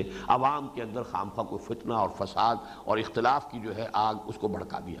وجہ سے عوام کے اندر خامخواہ کوئی فتنہ اور فساد اور اختلاف کی جو ہے آگ اس کو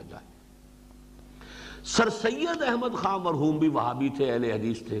بھڑکا دیا جائے. سر سید احمد خان مرحوم بھی وہابی تھے، اہل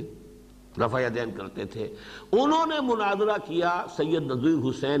حدیث تھے، رفع یدین کرتے تھے. انہوں نے مناظرہ کیا سید نذیر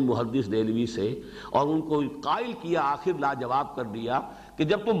حسین محدث دہلوی سے اور ان کو قائل کیا، آخر لاجواب کر دیا کہ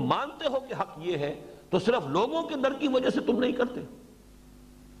جب تم مانتے ہو کہ حق یہ ہے تو صرف لوگوں کے ڈر کی وجہ سے تم نہیں کرتے.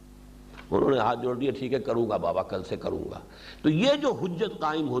 انہوں نے ہاتھ جوڑ دیا، ٹھیک ہے کروں گا بابا، کل سے کروں گا. تو یہ جو حجت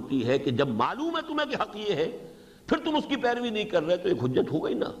قائم ہوتی ہے کہ جب معلوم ہے تمہیں کہ حق یہ ہے پھر تم اس کی پیروی نہیں کر رہے تو ایک حجت ہو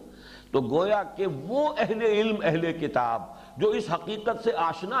گئی نا. تو گویا کہ وہ اہل علم اہل کتاب جو اس حقیقت سے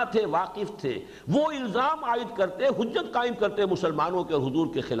آشنا تھے، واقف تھے، وہ الزام عائد کرتے، حجت قائم کرتے مسلمانوں کے اور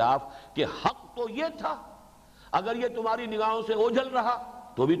حضور کے خلاف کہ حق تو یہ تھا، اگر یہ تمہاری نگاہوں سے اوجھل رہا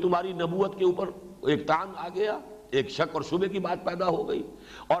تو بھی تمہاری نبوت کے اوپر ایک تان آ گیا، ایک شک اور شبے کی بات پیدا ہو گئی،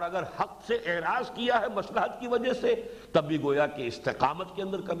 اور اگر حق سے اعراض کیا ہے مصلحت کی وجہ سے تب بھی گویا کہ استقامت کے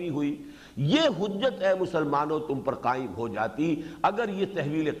اندر کمی ہوئی. یہ حجت اے مسلمانوں تم پر قائم ہو جاتی اگر یہ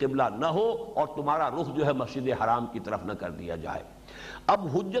تحویل قبلہ نہ ہو اور تمہارا رخ جو ہے مسجد حرام کی طرف نہ کر دیا جائے. اب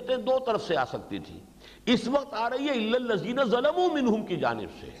حجتیں دو طرف سے آ سکتی تھی، اس وقت آ رہی ہے الا الذین ظلموا منہم کی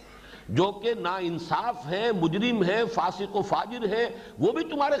جانب سے، جو کہ نا انصاف ہیں، مجرم ہیں، فاسق و فاجر ہیں، وہ بھی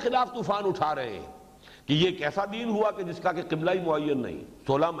تمہارے خلاف طوفان اٹھا رہے ہیں کہ یہ کیسا دین ہوا کہ جس کا کہ قبلہ ہی معین نہیں.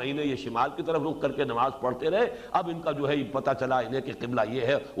 16 مہینے یہ شمال کی طرف رخ کر کے نماز پڑھتے رہے، اب ان کا جو ہے پتہ چلا انہیں کہ قبلہ یہ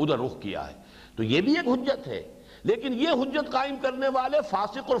ہے، ادھر رخ کیا ہے. تو یہ بھی ایک حجت ہے، لیکن یہ حجت قائم کرنے والے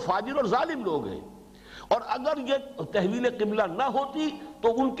فاسق اور فاجر اور ظالم لوگ ہیں. اور اگر یہ تحویل قبلہ نہ ہوتی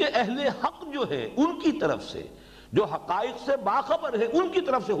تو ان کے اہل حق جو ہے ان کی طرف سے، جو حقائق سے باخبر ہے، ان کی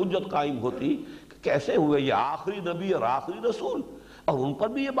طرف سے حجت قائم ہوتی کہ کیسے ہوئے یہ آخری نبی اور آخری رسول، اور ان پر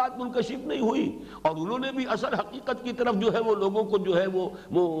بھی یہ بات منکشف نہیں ہوئی اور انہوں نے بھی اصل حقیقت کی طرف جو ہے وہ لوگوں کو جو ہے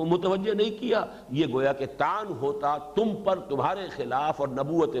وہ متوجہ نہیں کیا. یہ گویا کہ تان ہوتا تم پر، تمہارے خلاف اور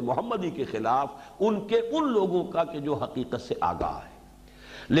نبوت محمدی کے خلاف ان لوگوں کا کہ جو حقیقت سے آگاہ ہے.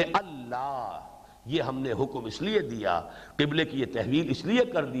 لے اللہ، یہ ہم نے حکم اس لیے دیا، قبلے کی یہ تحویل اس لیے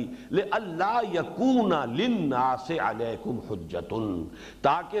کر دی، لے اللہ یکون للناس علیکم حجت،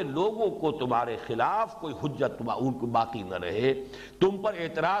 تاکہ لوگوں کو تمہارے خلاف کوئی حجت ان کو باقی نہ رہے، تم پر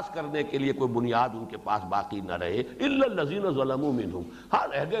اعتراض کرنے کے لیے کوئی بنیاد ان کے پاس باقی نہ رہے. الا الذین ظلموا منہم، ہاں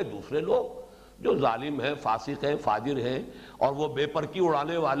رہ گئے دوسرے لوگ جو ظالم ہیں، فاسق ہیں، فاجر ہیں، اور وہ بے پرکی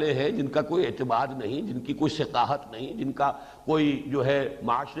اڑانے والے ہیں، جن کا کوئی اعتماد نہیں، جن کی کوئی ثقافت نہیں، جن کا کوئی جو ہے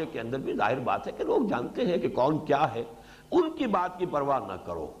معاشرے کے اندر بھی ظاہر بات ہے کہ لوگ جانتے ہیں کہ کون کیا ہے. ان کی بات کی پرواہ نہ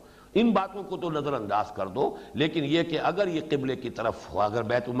کرو، ان باتوں کو تو نظر انداز کر دو. لیکن یہ کہ اگر یہ قبلے کی طرف، اگر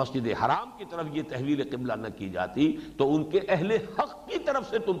بیت المسجد حرام کی طرف یہ تحویل قبلہ نہ کی جاتی تو ان کے اہل حق کی طرف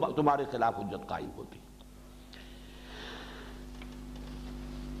سے تمہارے خلاف حجت قائم ہوتی.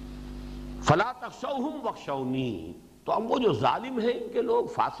 فلا تخشوہم واخشونی، تو اب وہ جو ظالم ہیں ان کے لوگ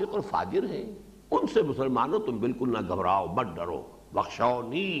فاسق اور فاجر ہیں، ان سے مسلمانوں تم بالکل نہ گھبراؤ، مت ڈرو.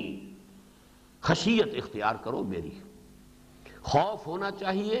 واخشونی، خشیت اختیار کرو میری، خوف ہونا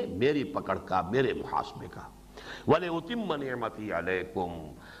چاہیے میری پکڑ کا، میرے محاسبے کا. وَلِأُتِمَّ نِعْمَتِي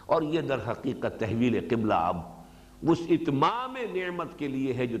عَلَيْكُمْ، اور یہ در حقیقت تحویل قبلہ اب اس اتمام نعمت کے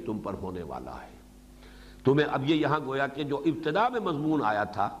لیے ہے جو تم پر ہونے والا ہے. تمہیں اب یہ یہاں گویا کہ جو ابتدا میں مضمون آیا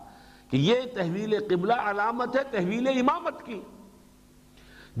تھا کہ یہ تحویل قبلہ علامت ہے تحویل امامت کی.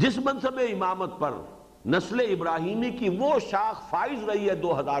 جس منصب امامت پر نسل ابراہیمی کی وہ شاخ فائز رہی ہے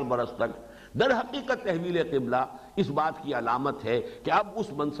 2000 برس تک، در حقیقت تحویل قبلہ اس بات کی علامت ہے کہ اب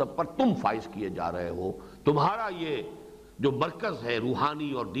اس منصب پر تم فائز کیے جا رہے ہو. تمہارا یہ جو مرکز ہے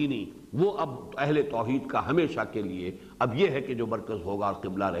روحانی اور دینی، وہ اب اہل توحید کا ہمیشہ کے لیے اب یہ ہے کہ جو مرکز ہوگا اور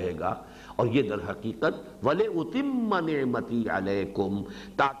قبلہ رہے گا، اور یہ در حقیقت وَلِأُتِمَّ نِعْمَتِي عَلَيْكُمْ،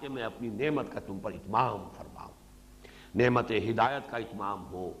 تاکہ میں اپنی نعمت کا تم پر اتمام فرماؤں، نعمت ہدایت کا اتمام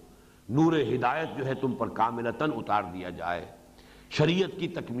ہو، نور ہدایت جو ہے تم پر کاملتاً اتار دیا جائے، شریعت کی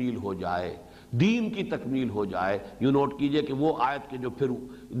تکمیل ہو جائے، دین کی تکمیل ہو جائے۔ یوں نوٹ کیجئے کہ وہ آیت کے جو پھر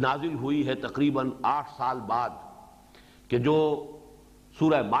نازل ہوئی ہے تقریباً 8 سال بعد، کہ جو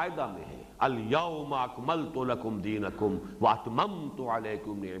سورہ مائدہ میں ہے الْيَوْمَ أَكْمَلْتُ لَكُمْ دِينَكُمْ وَأَتْمَمْتُ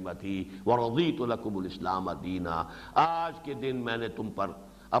عَلَيْكُمْ نِعْمَتِي وَرَضِيتُ لَكُمُ الْإِسْلَامَ دِينًا، آج کے دن میں نے تم پر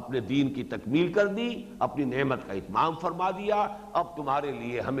اپنے دین کی تکمیل کر دی، اپنی نعمت کا اتمام فرما دیا، اب تمہارے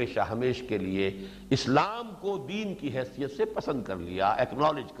لیے ہمیشہ ہمیش کے لیے اسلام کو دین کی حیثیت سے پسند کر لیا،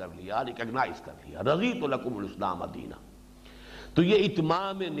 ایکنالج کر لیا، ریکگنائز کر لیا، رضیت لکم الاسلام دینا۔ تو یہ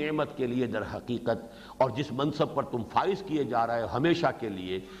اتمام نعمت کے لیے در حقیقت، اور جس منصب پر تم فائز کیے جا رہے ہو ہمیشہ کے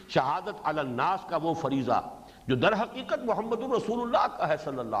لیے، شہادت علی الناس کا وہ فریضہ جو در حقیقت محمد رسول اللہ کا ہے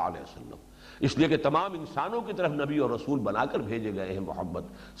صلی اللہ علیہ وسلم، اس لیے کہ تمام انسانوں کی طرف نبی اور رسول بنا کر بھیجے گئے ہیں محمد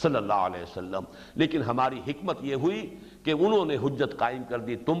صلی اللہ علیہ وسلم، لیکن ہماری حکمت یہ ہوئی کہ انہوں نے حجت قائم کر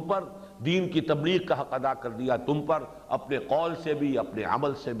دی تم پر، دین کی تبلیغ کا حق ادا کر دیا تم پر، اپنے قول سے بھی اپنے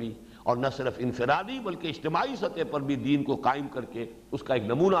عمل سے بھی، اور نہ صرف انفرادی بلکہ اجتماعی سطح پر بھی دین کو قائم کر کے اس کا ایک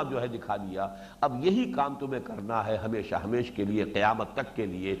نمونہ جو ہے دکھا دیا۔ اب یہی کام تمہیں کرنا ہے ہمیشہ ہمیش کے لیے، قیامت تک کے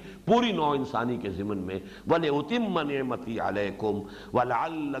لیے، پوری نوع انسانی کے ضمن میں، وَلِأُتِمَّ نِعْمَتِي عَلَيْكُمْ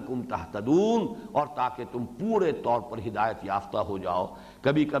وَلَعَلَّكُمْ تَهْتَدُونَ، اور تاکہ تم پورے طور پر ہدایت یافتہ ہو جاؤ۔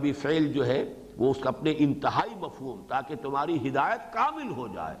 کبھی کبھی فعل جو ہے وہ اس کا اپنے انتہائی مفہوم، تاکہ تمہاری ہدایت کامل ہو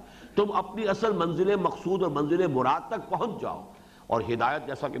جائے، تم اپنی اصل منزل مقصود اور منزل مراد تک پہنچ جاؤ۔ اور ہدایت،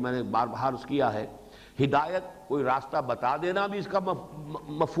 جیسا کہ میں نے بار بار عرض کیا ہے، ہدایت کوئی راستہ بتا دینا بھی اس کا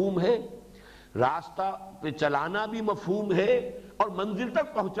مفہوم ہے، راستہ پہ چلانا بھی مفہوم ہے، اور منزل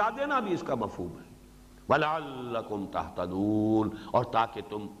تک پہنچا دینا بھی اس کا مفہوم ہے۔ وَلَعَلَّكُمْ تَهْتَدُونَ، اور تاکہ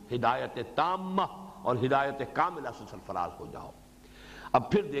تم ہدایت تامہ اور ہدایت کاملہ سے سرفراز ہو جاؤ۔ اب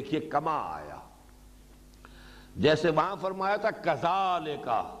پھر دیکھیے کما آیا، جیسے وہاں فرمایا تھا كَذَلِكَ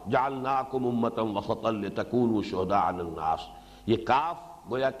جَعَلْنَاكُمْ أُمَّةً وَسَطًا لِتَكُونُوا شُهَدَاءَ عَلَى النَّاسِ، یہ کاف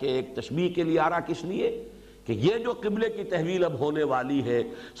گویا کہ ایک تشبیہ کے لیے آ رہا، کس لیے کہ یہ جو قبلے کی تحویل اب ہونے والی ہے،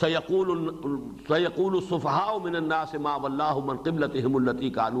 سَيَقُولُ السُّفَهَاءُ مِنَ النَّاسِ مَا وَلَّاهُمْ عَنْ قِبْلَتِهِمُ الَّتِي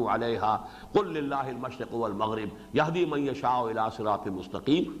كَانُوا عَلَيْهَا قُلْ لِلَّهِ الْمَشْرِقُ وَالْمَغْرِبُ يَهْدِي مَن يَشَاءُ إِلَىٰ صِرَاطٍ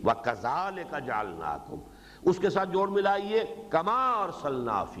مُسْتَقِيمٍ وَكَذَلِكَ جَعَلْنَاكُمْ، اس کے ساتھ جوڑ ملائیے كَمَا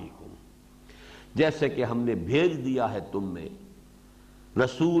أَرْسَلْنَا فِيكُمْ، جیسے کہ ہم نے بھیج دیا ہے تم میں،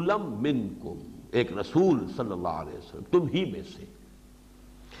 رسولا منکم، ایک رسول صلی اللہ علیہ وسلم تم ہی میں سے،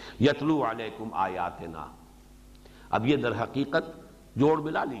 یتلو علیکم آیاتنا۔ اب یہ در حقیقت جوڑ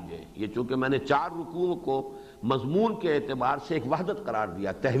ملا لیجئے، یہ چونکہ میں نے 4 رکوعوں کو مضمون کے اعتبار سے ایک وحدت قرار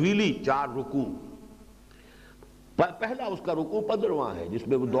دیا، تحویلی 4 رکوع۔ پہلا اس کا رکوع 15واں ہے، جس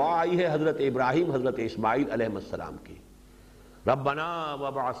میں وہ دعا آئی ہے حضرت ابراہیم حضرت اسماعیل علیہ السلام کی، ربنا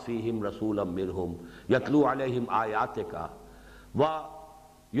وابعث فیہم رسولا منہم یتلو علیہم آیاتک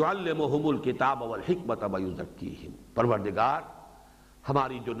ویعلمہم الکتاب والحکمت ویزکیہم، پروردگار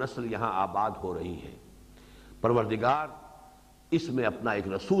ہماری جو نسل یہاں آباد ہو رہی ہے، پروردگار اس میں اپنا ایک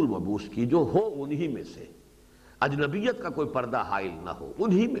رسول مبعوث کی جو ہو انہی میں سے، اجنبیت کا کوئی پردہ حائل نہ ہو،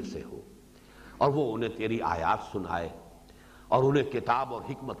 انہی میں سے ہو، اور وہ انہیں تیری آیات سنائے، اور انہیں کتاب اور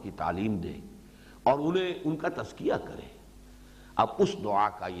حکمت کی تعلیم دے، اور انہیں ان کا تزکیہ کرے۔ اب اس دعا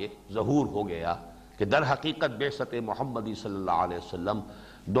کا یہ ظہور ہو گیا کہ در حقیقت بعثت محمدی صلی اللہ علیہ وسلم،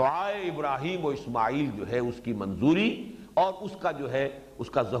 دعائے ابراہیم و اسماعیل جو ہے اس کی منظوری اور اس کا جو ہے اس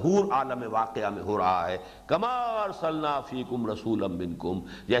کا ظہور عالم واقعہ میں ہو رہا ہے۔ کما ارسلنا فیکم رسولا منکم،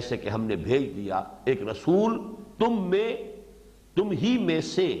 جیسے کہ ہم نے بھیج دیا ایک رسول تم میں، تم ہی میں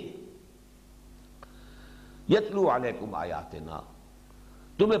سے، یتلو علیکم آیاتنا،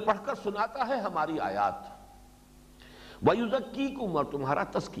 تمہیں پڑھ کر سناتا ہے ہماری آیات، وَيُزَكِّيكُمْ، اور تمہارا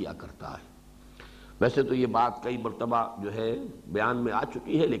تزکیہ کرتا ہے۔ ویسے تو یہ بات کئی مرتبہ جو ہے بیان میں آ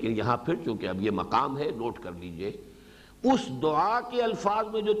چکی ہے، لیکن یہاں پھر چونکہ اب یہ مقام ہے نوٹ کر لیجئے، اس دعا کے الفاظ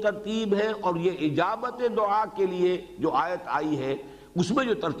میں جو ترتیب ہے اور یہ اجابت دعا کے لیے جو آیت آئی ہے اس میں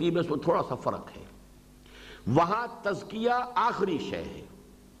جو ترتیب ہے اس میں تھوڑا سا فرق ہے۔ وہاں تزکیہ آخری شے ہے،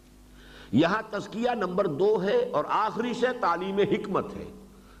 یہاں تزکیہ نمبر 2 ہے، اور آخری شے تعلیم حکمت ہے۔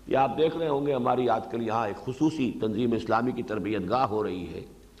 یہ آپ دیکھ رہے ہوں گے ہماری آج کل یہاں ایک خصوصی تنظیم اسلامی کی تربیت گاہ ہو رہی ہے،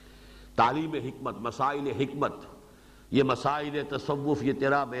 تعلیم حکمت، مسائل حکمت، یہ مسائل تصوف، یہ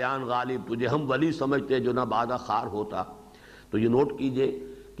تیرا بیان غالب، تجھے ہم ولی سمجھتے جو نہ بادہ خار ہوتا۔ تو یہ نوٹ کیجئے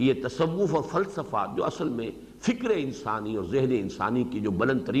کہ یہ تصوف اور فلسفہ جو اصل میں فکر انسانی اور ذہن انسانی کی جو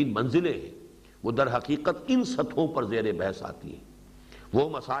بلند ترین منزلیں ہیں وہ در حقیقت ان سطحوں پر زیر بحث آتی ہیں۔ وہ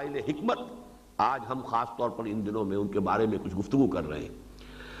مسائل حکمت آج ہم خاص طور پر ان دنوں میں ان کے بارے میں کچھ گفتگو کر رہے ہیں۔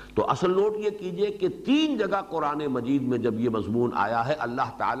 تو اصل نوٹ یہ کیجئے کہ 3 جگہ قرآن مجید میں جب یہ مضمون آیا ہے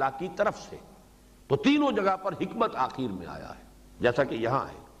اللہ تعالیٰ کی طرف سے، تو تینوں جگہ پر حکمت آخر میں آیا ہے، جیسا کہ یہاں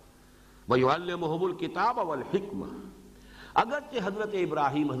ہے وَيُعَلِّمُهُمُ الْكِتَابَ وَالْحِكْمَةَ۔ اگرچہ حضرت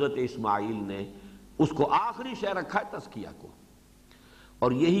ابراہیم، حضرت اسماعیل نے اس کو آخری شے رکھا ہے، تزکیہ کو،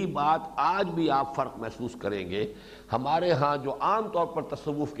 اور یہی بات آج بھی آپ فرق محسوس کریں گے۔ ہمارے ہاں جو عام طور پر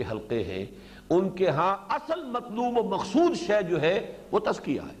تصوف کے حلقے ہیں، ان کے ہاں اصل مطلوب و مقصود شے جو ہے وہ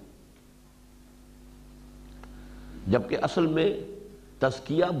تزکیہ ہے، جبکہ اصل میں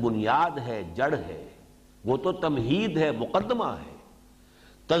تزکیہ بنیاد ہے، جڑ ہے، وہ تو تمہید ہے، مقدمہ ہے۔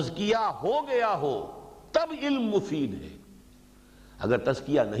 تزکیہ ہو گیا ہو تب علم مفید ہے۔ اگر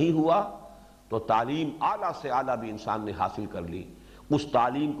تزکیہ نہیں ہوا تو تعلیم اعلیٰ سے اعلیٰ بھی انسان نے حاصل کر لی، اس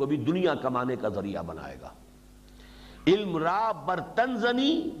تعلیم کو بھی دنیا کمانے کا ذریعہ بنائے گا۔ علم را بر تن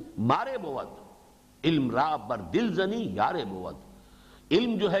زنی مارے بود، علم را بر دل زنی یارے بود۔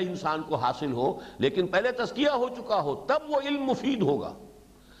 علم جو ہے انسان کو حاصل ہو، لیکن پہلے تزکیہ ہو چکا ہو، تب وہ علم مفید ہوگا۔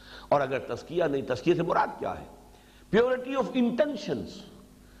 اور اگر تزکیہ نہیں، تزکیہ سے مراد کیا ہے؟ Purity of intentions.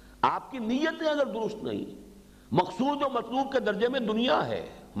 آپ کی نیتیں اگر درست نہیں، مقصود و مطلوب کے درجے میں دنیا ہے،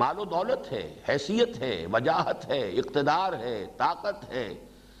 مال و دولت ہے، حیثیت ہے، وجاہت ہے، اقتدار ہے، طاقت ہے،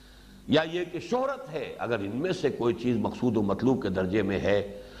 یا یہ کہ شہرت ہے، اگر ان میں سے کوئی چیز مقصود و مطلوب کے درجے میں ہے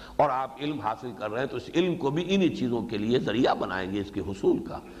اور آپ علم حاصل کر رہے ہیں، تو اس علم کو بھی انہی چیزوں کے لیے ذریعہ بنائیں گے اس کے حصول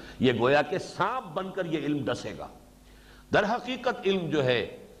کا۔ یہ گویا کہ سانپ بن کر یہ علم ڈسے گا۔ در حقیقت علم جو ہے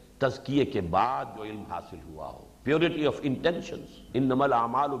تزکیے کے بعد جو علم حاصل ہوا ہو، پیورٹی آف انٹینشنز، انما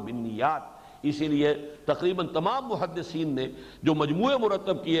الاعمال بالنیات۔ اسی لیے تقریباً تمام محدثین نے جو مجموعے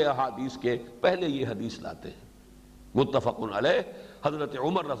مرتب کیے احادیث کے، پہلے یہ حدیث لاتے ہیں متفق علیہ حضرت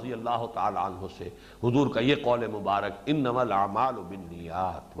عمر رضی اللہ تعالی عنہ سے، حضور کا یہ قول مبارک، انما الاعمال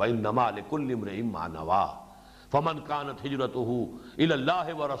بالنیات وانما لکل امرئ ما نوی، فمن كانت هجرته الى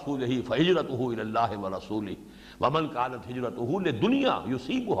الله ورسوله فهجرته الى الله ورسوله، ومن كانت هجرته لدنيا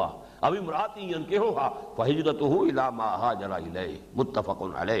يصيبها او امرأة ينكحها فهجرته الى ما هاجر اليه، متفق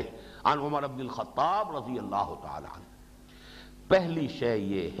علیہ عن عمر بن الخطاب رضی اللہ تعالی عنہ۔ پہلی شے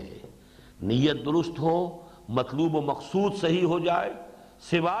یہ ہے نیت درست ہو، مطلوب و مقصود صحیح ہو جائے،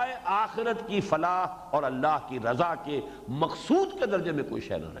 سوائے آخرت کی فلاح اور اللہ کی رضا کے مقصود کے درجے میں کوئی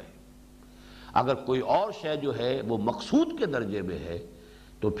شے نہ رہے۔ اگر کوئی اور شے جو ہے وہ مقصود کے درجے میں ہے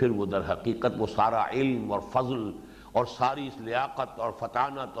تو پھر وہ در حقیقت وہ سارا علم اور فضل اور ساری اس لیاقت اور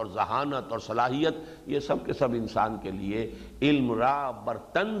فطانت اور ذہانت اور صلاحیت، یہ سب کے سب انسان کے لیے علم را بر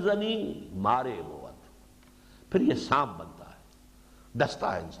تنزنی مارے بود، پھر یہ سانپ بنتا ہے،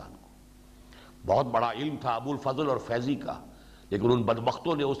 ڈستا ہے انسان کو۔ بہت بڑا علم تھا ابو الفضل اور فیضی کا، لیکن ان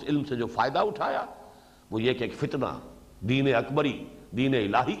بدبختوں نے اس علم سے جو فائدہ اٹھایا وہ یہ کہ ایک فتنہ، دین اکبری، دین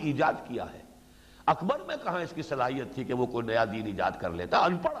الہی ایجاد کیا ہے۔ اکبر میں کہاں اس کی صلاحیت تھی کہ وہ کوئی نیا دین ایجاد کر لیتا؟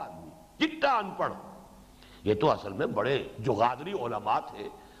 ان پڑھ آدمی، چٹا ان پڑھ۔ یہ تو اصل میں بڑے جو غادری علماء تھے،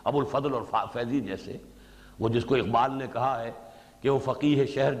 ابو الفضل اور فیضی جیسے، وہ جس کو اقبال نے کہا ہے کہ وہ فقیہ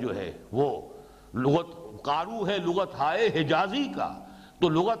شہر جو ہے وہ لغت قارو ہے لغت ہائے حجازی کا، تو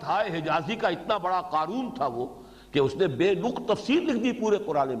لغت ہائے حجازی کا اتنا بڑا قارون تھا وہ کہ اس نے بے نقط تفسیر لکھ دی پورے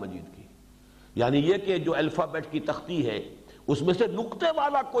قرآن مجید کی۔ یعنی یہ کہ جو الفابیٹ کی تختی ہے اس میں سے نقطے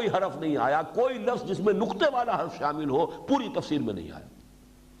والا کوئی حرف نہیں آیا، کوئی لفظ جس میں نقطے والا حرف شامل ہو پوری تفسیر میں نہیں آیا۔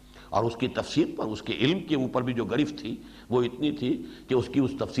 اور اس کی تفسیر پر، اس کے علم کے اوپر بھی جو گرفت تھی وہ اتنی تھی کہ اس کی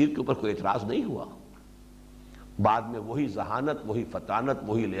اس تفسیر کے اوپر کوئی اعتراض نہیں ہوا۔ بعد میں وہی ذہانت، وہی فطانت،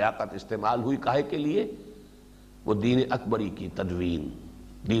 وہی لیاقت استعمال ہوئی، کاہے کے لیے؟ وہ دین اکبری کی تدوین،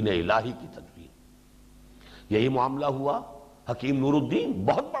 دین الہی کی تدوین۔ یہی معاملہ ہوا حکیم نور الدین،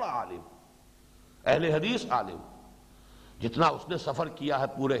 بہت بڑا عالم، اہل حدیث عالم، جتنا اس نے سفر کیا ہے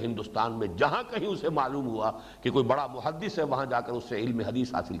پورے ہندوستان میں، جہاں کہیں اسے معلوم ہوا کہ کوئی بڑا محدث ہے وہاں جا کر اس سے علم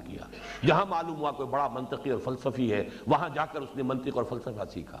حدیث حاصل کیا، جہاں معلوم ہوا کوئی بڑا منطقی اور فلسفی ہے وہاں جا کر اس نے منطق اور فلسفہ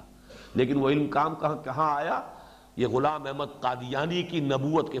سیکھا۔ لیکن وہ علم کام کہاں آیا؟ یہ غلام احمد قادیانی کی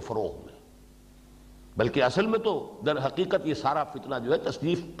نبوت کے فروغ میں۔ بلکہ اصل میں تو در حقیقت یہ سارا فتنہ جو ہے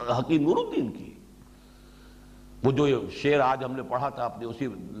تصنیف حکیم نور الدین کی۔ وہ جو شعر آج ہم نے پڑھا تھا اپنے اسی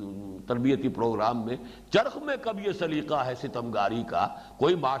تربیتی پروگرام میں، چرخ میں کب یہ سلیقہ ہے ستمگاری کا،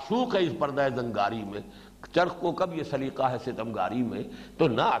 کوئی معشوق ہے اس پردہ زنگاری میں، چرخ کو کب یہ سلیقہ ہے ستمگاری میں، تو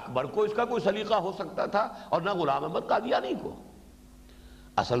نہ اکبر کو اس کا کوئی سلیقہ ہو سکتا تھا اور نہ غلام احمد قادیانی کو۔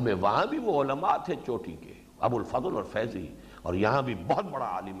 اصل میں وہاں بھی وہ علماء تھے چوٹی کے، ابو الفضل اور فیضی، اور یہاں بھی بہت بڑا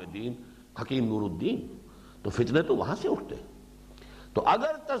عالم دین حکیم نور الدین۔ تو فتنے تو وہاں سے اٹھتے۔ تو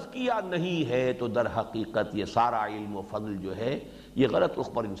اگر تزکیہ نہیں ہے تو در حقیقت یہ سارا علم و فضل جو ہے یہ غلط رخ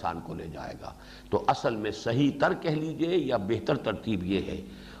پر انسان کو لے جائے گا. تو اصل میں صحیح تر کہہ لیجئے یا بہتر ترتیب یہ ہے،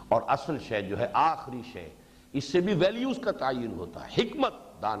 اور اصل شے جو ہے آخری شے، اس سے بھی ویلیوز کا تعین ہوتا ہے. حکمت،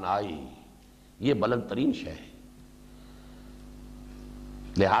 دانائی، یہ بلند ترین شے ہے،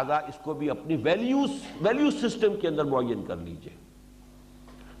 لہذا اس کو بھی اپنی ویلیوز سسٹم کے اندر معین کر لیجئے.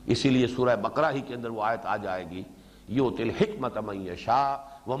 اسی لیے سورہ بقرہ ہی کے اندر وہ آیت آ جائے گی، یؤتی الحکمۃ من یشاء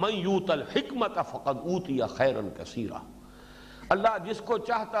ومن یؤت الحکمۃ فقد اوتی خیرا کثیرا. اللہ جس کو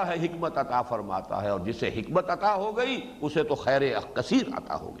چاہتا ہے حکمت عطا فرماتا ہے، اور جسے حکمت عطا ہو گئی اسے تو خیر کثیر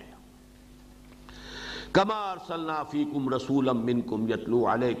عطا ہو گیا. کما ارسلنا فیکم رسولا منکم یتلو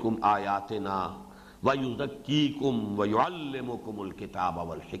علیکم آیاتنا ویزکیکم ویعلمکم الکتاب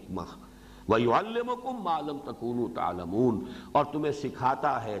والحکمہ وَيُعَلِّمُكُم مَّا لَمْ تَكُونُوا تَعْلَمُونَ، اور تمہیں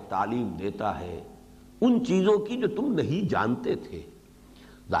سکھاتا ہے، تعلیم دیتا ہے ان چیزوں کی جو تم نہیں جانتے تھے.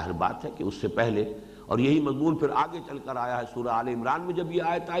 ظاہر بات ہے کہ اس سے پہلے، اور یہی مضمون پھر آگے چل کر آیا ہے سورہ آل عمران میں جب یہ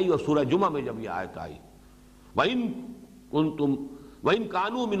آیت آئی اور سورہ جمعہ میں جب یہ آیت آئی، وَإِن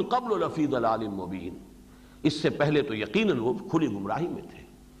كَانُوا مِن قَبْلُ لَفِي ضَلَالٍ مُّبِينٍ. اس سے پہلے تو یقیناً وہ کھلی گمراہی میں تھے.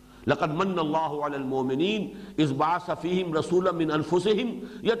 لقد من اللہ علی المؤمنین اذ بعث فیہم رسولا من انفسہم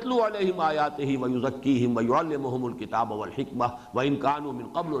یتلو علیہم آیاتہ ویزکیہم ویعلمہم الکتاب والحکمہ وان کانوا من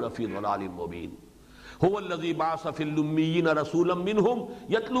قبل لفی ضلال مبین. هو الذی بعث فی الامیین رسولا منہم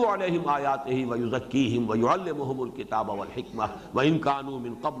یتلو علیہم آیاتہ ویزکیہم ویعلمہم الکتاب والحکمہ وان کانوا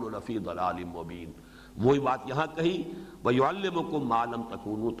من قبل لفی ضلال مبین. وہی بات یہاں کہی، ویعلمکم ما لم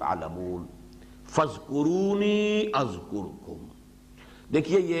تکونوا تعلمون فاذکرونی اذکرکم.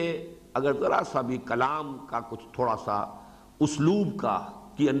 دیکھیے یہ اگر ذرا سا بھی کلام کا کچھ تھوڑا سا اسلوب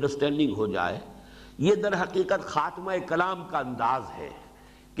کی انڈرسٹینڈنگ ہو جائے، یہ در حقیقت خاتمہ کلام کا انداز ہے.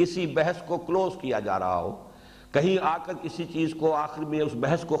 کسی بحث کو کلوز کیا جا رہا ہو، کہیں آ کر کسی چیز کو آخر میں اس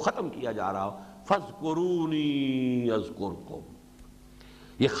بحث کو ختم کیا جا رہا ہو، فَاذْكُرُونِي أَذْكُرْكُمْ،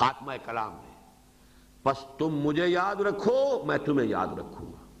 یہ خاتمہ کلام ہے. پس تم مجھے یاد رکھو، میں تمہیں یاد رکھوں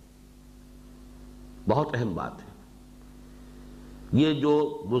گا. بہت اہم بات ہے. یہ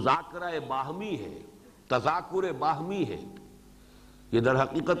جو مذاکرہ باہمی ہے، تذاکر باہمی ہے، یہ در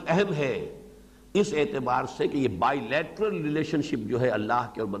حقیقت اہم ہے اس اعتبار سے کہ یہ بائی لیٹرل ریلیشن شپ جو ہے اللہ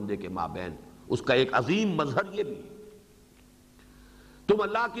کے اور بندے کے مابین، اس کا ایک عظیم مظہر یہ بھی ہے. تم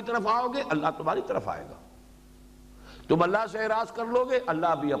اللہ کی طرف آؤ گے، اللہ تمہاری طرف آئے گا. تم اللہ سے اعراض کر لو گے،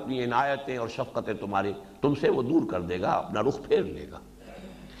 اللہ بھی اپنی عنایتیں اور شفقتیں تم سے وہ دور کر دے گا، اپنا رخ پھیر لے گا.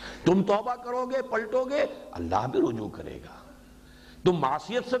 تم توبہ کرو گے، پلٹو گے، اللہ بھی رجوع کرے گا. تم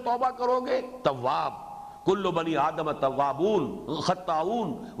معصیت سے توبہ کرو گے، تواب، کل بنی آدم توابون خطاؤون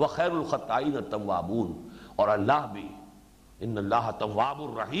وخیر الخطائین التوابون، اور اللہ بھی ان اللہ تواب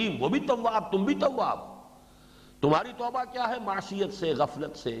الرحیم، وہ بھی تواب، تم بھی تواب. تمہاری توبہ کیا ہے؟ معصیت سے،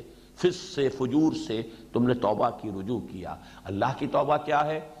 غفلت سے، فسق سے، فجور سے تم نے توبہ کی، رجوع کیا. اللہ کی توبہ کیا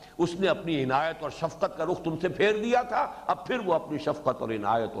ہے؟ اس نے اپنی عنایت اور شفقت کا رخ تم سے پھیر دیا تھا، اب پھر وہ اپنی شفقت اور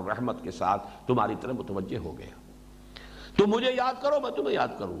عنایت اور رحمت کے ساتھ تمہاری طرف متوجہ ہو گیا. تم مجھے یاد کرو، میں تمہیں یاد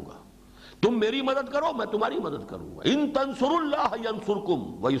کروں گا. تم میری مدد کرو، میں تمہاری مدد کروں گا. ان تنصروا اللہ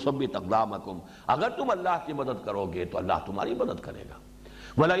ینصرکم ویثبت اقدامکم، اگر تم اللہ کی مدد کرو گے تو اللہ تمہاری مدد کرے گا.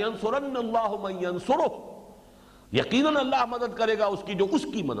 وَلَيَنصُرَنَّ اللَّهُ مَن يَنصُرُهُ، یقیناً اللہ مدد کرے گا اس کی جو اس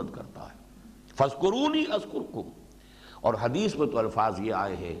کی مدد کرتا ہے. فَاذْكُرُونِي أَذْكُرْكُمْ. اور حدیث میں تو الفاظ یہ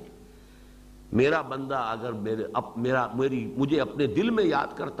آئے ہیں، میرا بندہ اگر مجھے اپنے دل میں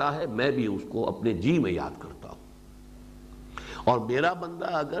یاد کرتا ہے، میں بھی اس کو اپنے جی میں یاد کرتا ہوں. اور میرا بندہ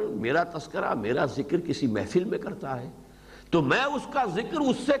اگر میرا تذکرہ، میرا ذکر کسی محفل میں کرتا ہے تو میں اس کا ذکر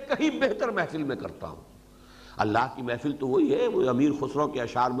اس سے کہیں بہتر محفل میں کرتا ہوں. اللہ کی محفل تو وہی ہے، وہ امیر خسرو کے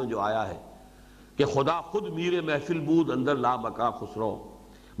اشعار میں جو آیا ہے کہ خدا خود میر محفل بود اندر لا بقا خسرو،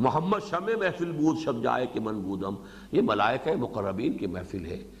 محمد شمع محفل بود شب جائے کہ من بودم. یہ ملائکہ مقربین کی محفل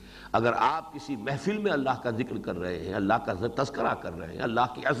ہے. اگر آپ کسی محفل میں اللہ کا ذکر کر رہے ہیں، اللہ کا تذکرہ کر رہے ہیں،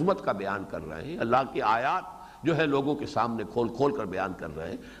 اللہ کی عظمت کا بیان کر رہے ہیں، اللہ کی آیات جو ہے لوگوں کے سامنے کھول کھول کر بیان کر رہے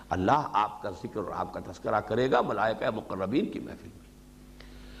ہیں، اللہ آپ کا ذکر اور آپ کا تذکرہ کرے گا ملائکہ مقربین کی محفل میں.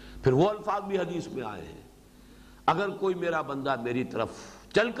 پھر وہ الفاظ بھی حدیث میں آئے ہیں، اگر کوئی میرا بندہ میری طرف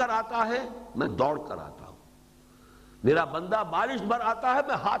چل کر آتا ہے، میں دوڑ کر آتا ہوں. میرا بندہ بارش بھر آتا ہے،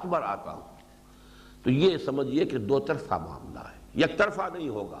 میں ہاتھ بھر آتا ہوں. تو یہ سمجھیے کہ دو طرفہ معاملہ ہے، یک طرفہ نہیں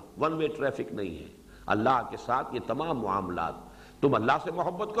ہوگا، ون وے ٹریفک نہیں ہے. اللہ کے ساتھ یہ تمام معاملات، تم اللہ سے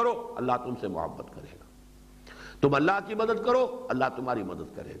محبت کرو، اللہ تم سے محبت کرے گا. تم اللہ کی مدد کرو، اللہ تمہاری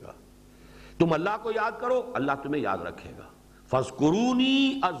مدد کرے گا. تم اللہ کو یاد کرو، اللہ تمہیں یاد رکھے گا.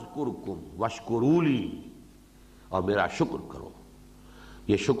 فَاذْكُرُونِي أَذْكُرْكُمْ وَاشْكُرُوا لِي، اور میرا شکر کرو.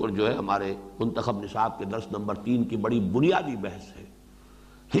 یہ شکر جو ہے ہمارے منتخب نصاب کے درس نمبر 3 کی بڑی بنیادی بحث ہے.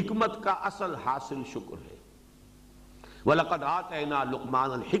 حکمت کا اصل حاصل شکر ہے۔ وَلَقَدْ آتَيْنَا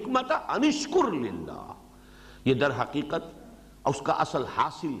لُقْمَانَ الْحِكْمَةَ أَنِ اشْكُرْ لِلَّهِ، یہ در حقیقت اس کا اصل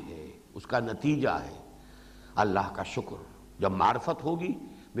حاصل ہے، اس کا نتیجہ ہے اللہ کا شکر۔ جب معرفت ہوگی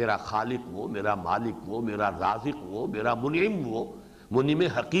میرا خالق وہ، میرا مالک وہ، میرا رازق وہ، میرا منعم وہ، منعم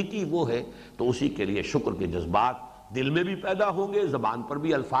حقیقی وہ ہے، تو اسی کے لیے شکر کے جذبات دل میں بھی پیدا ہوں گے، زبان پر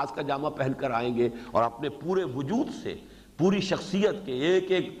بھی الفاظ کا جامہ پہن کر آئیں گے، اور اپنے پورے وجود سے، پوری شخصیت کے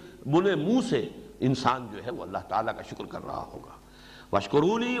ایک ایک منہ سے انسان جو ہے وہ اللہ تعالیٰ کا شکر کر رہا ہوگا۔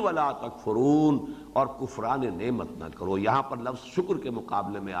 وَاشْكُرُوا لِي وَلَا تَكْفُرُونَ، اور کفران نعمت نہ کرو۔ یہاں پر لفظ شکر کے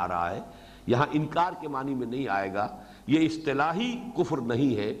مقابلے میں آ رہا ہے، یہاں انکار کے معنی میں نہیں آئے گا، یہ اصطلاحی کفر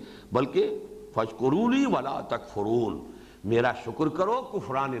نہیں ہے، بلکہ فَاشْكُرُوا لِي وَلَا تَكْفُرُونَ، میرا شکر کرو،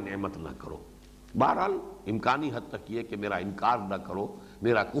 کفران نعمت نہ کرو۔ بہرحال امکانی حد تک یہ کہ میرا انکار نہ کرو،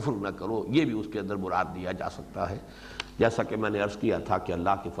 میرا کفر نہ کرو، یہ بھی اس کے اندر مراد دیا جا سکتا ہے۔ جیسا کہ میں نے عرض کیا تھا کہ اللہ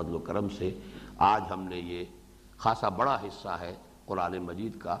کے فضل و کرم سے آج ہم نے یہ خاصا بڑا حصہ ہے قرآن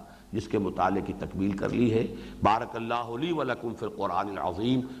مجید کا جس کے مطالعے کی تکمیل کر لی ہے۔ بارک اللہ لی ولکم فی القرآن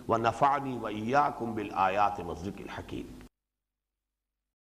العظیم ونفعنی وإیاکم بالآیات والذکر الحکیم۔